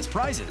serious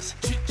prizes.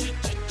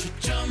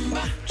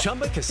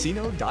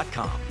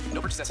 ChumbaCasino.com.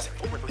 No purchase necessary.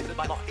 Void where prohibited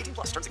by law.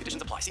 18+ terms and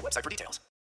conditions apply. See website for details.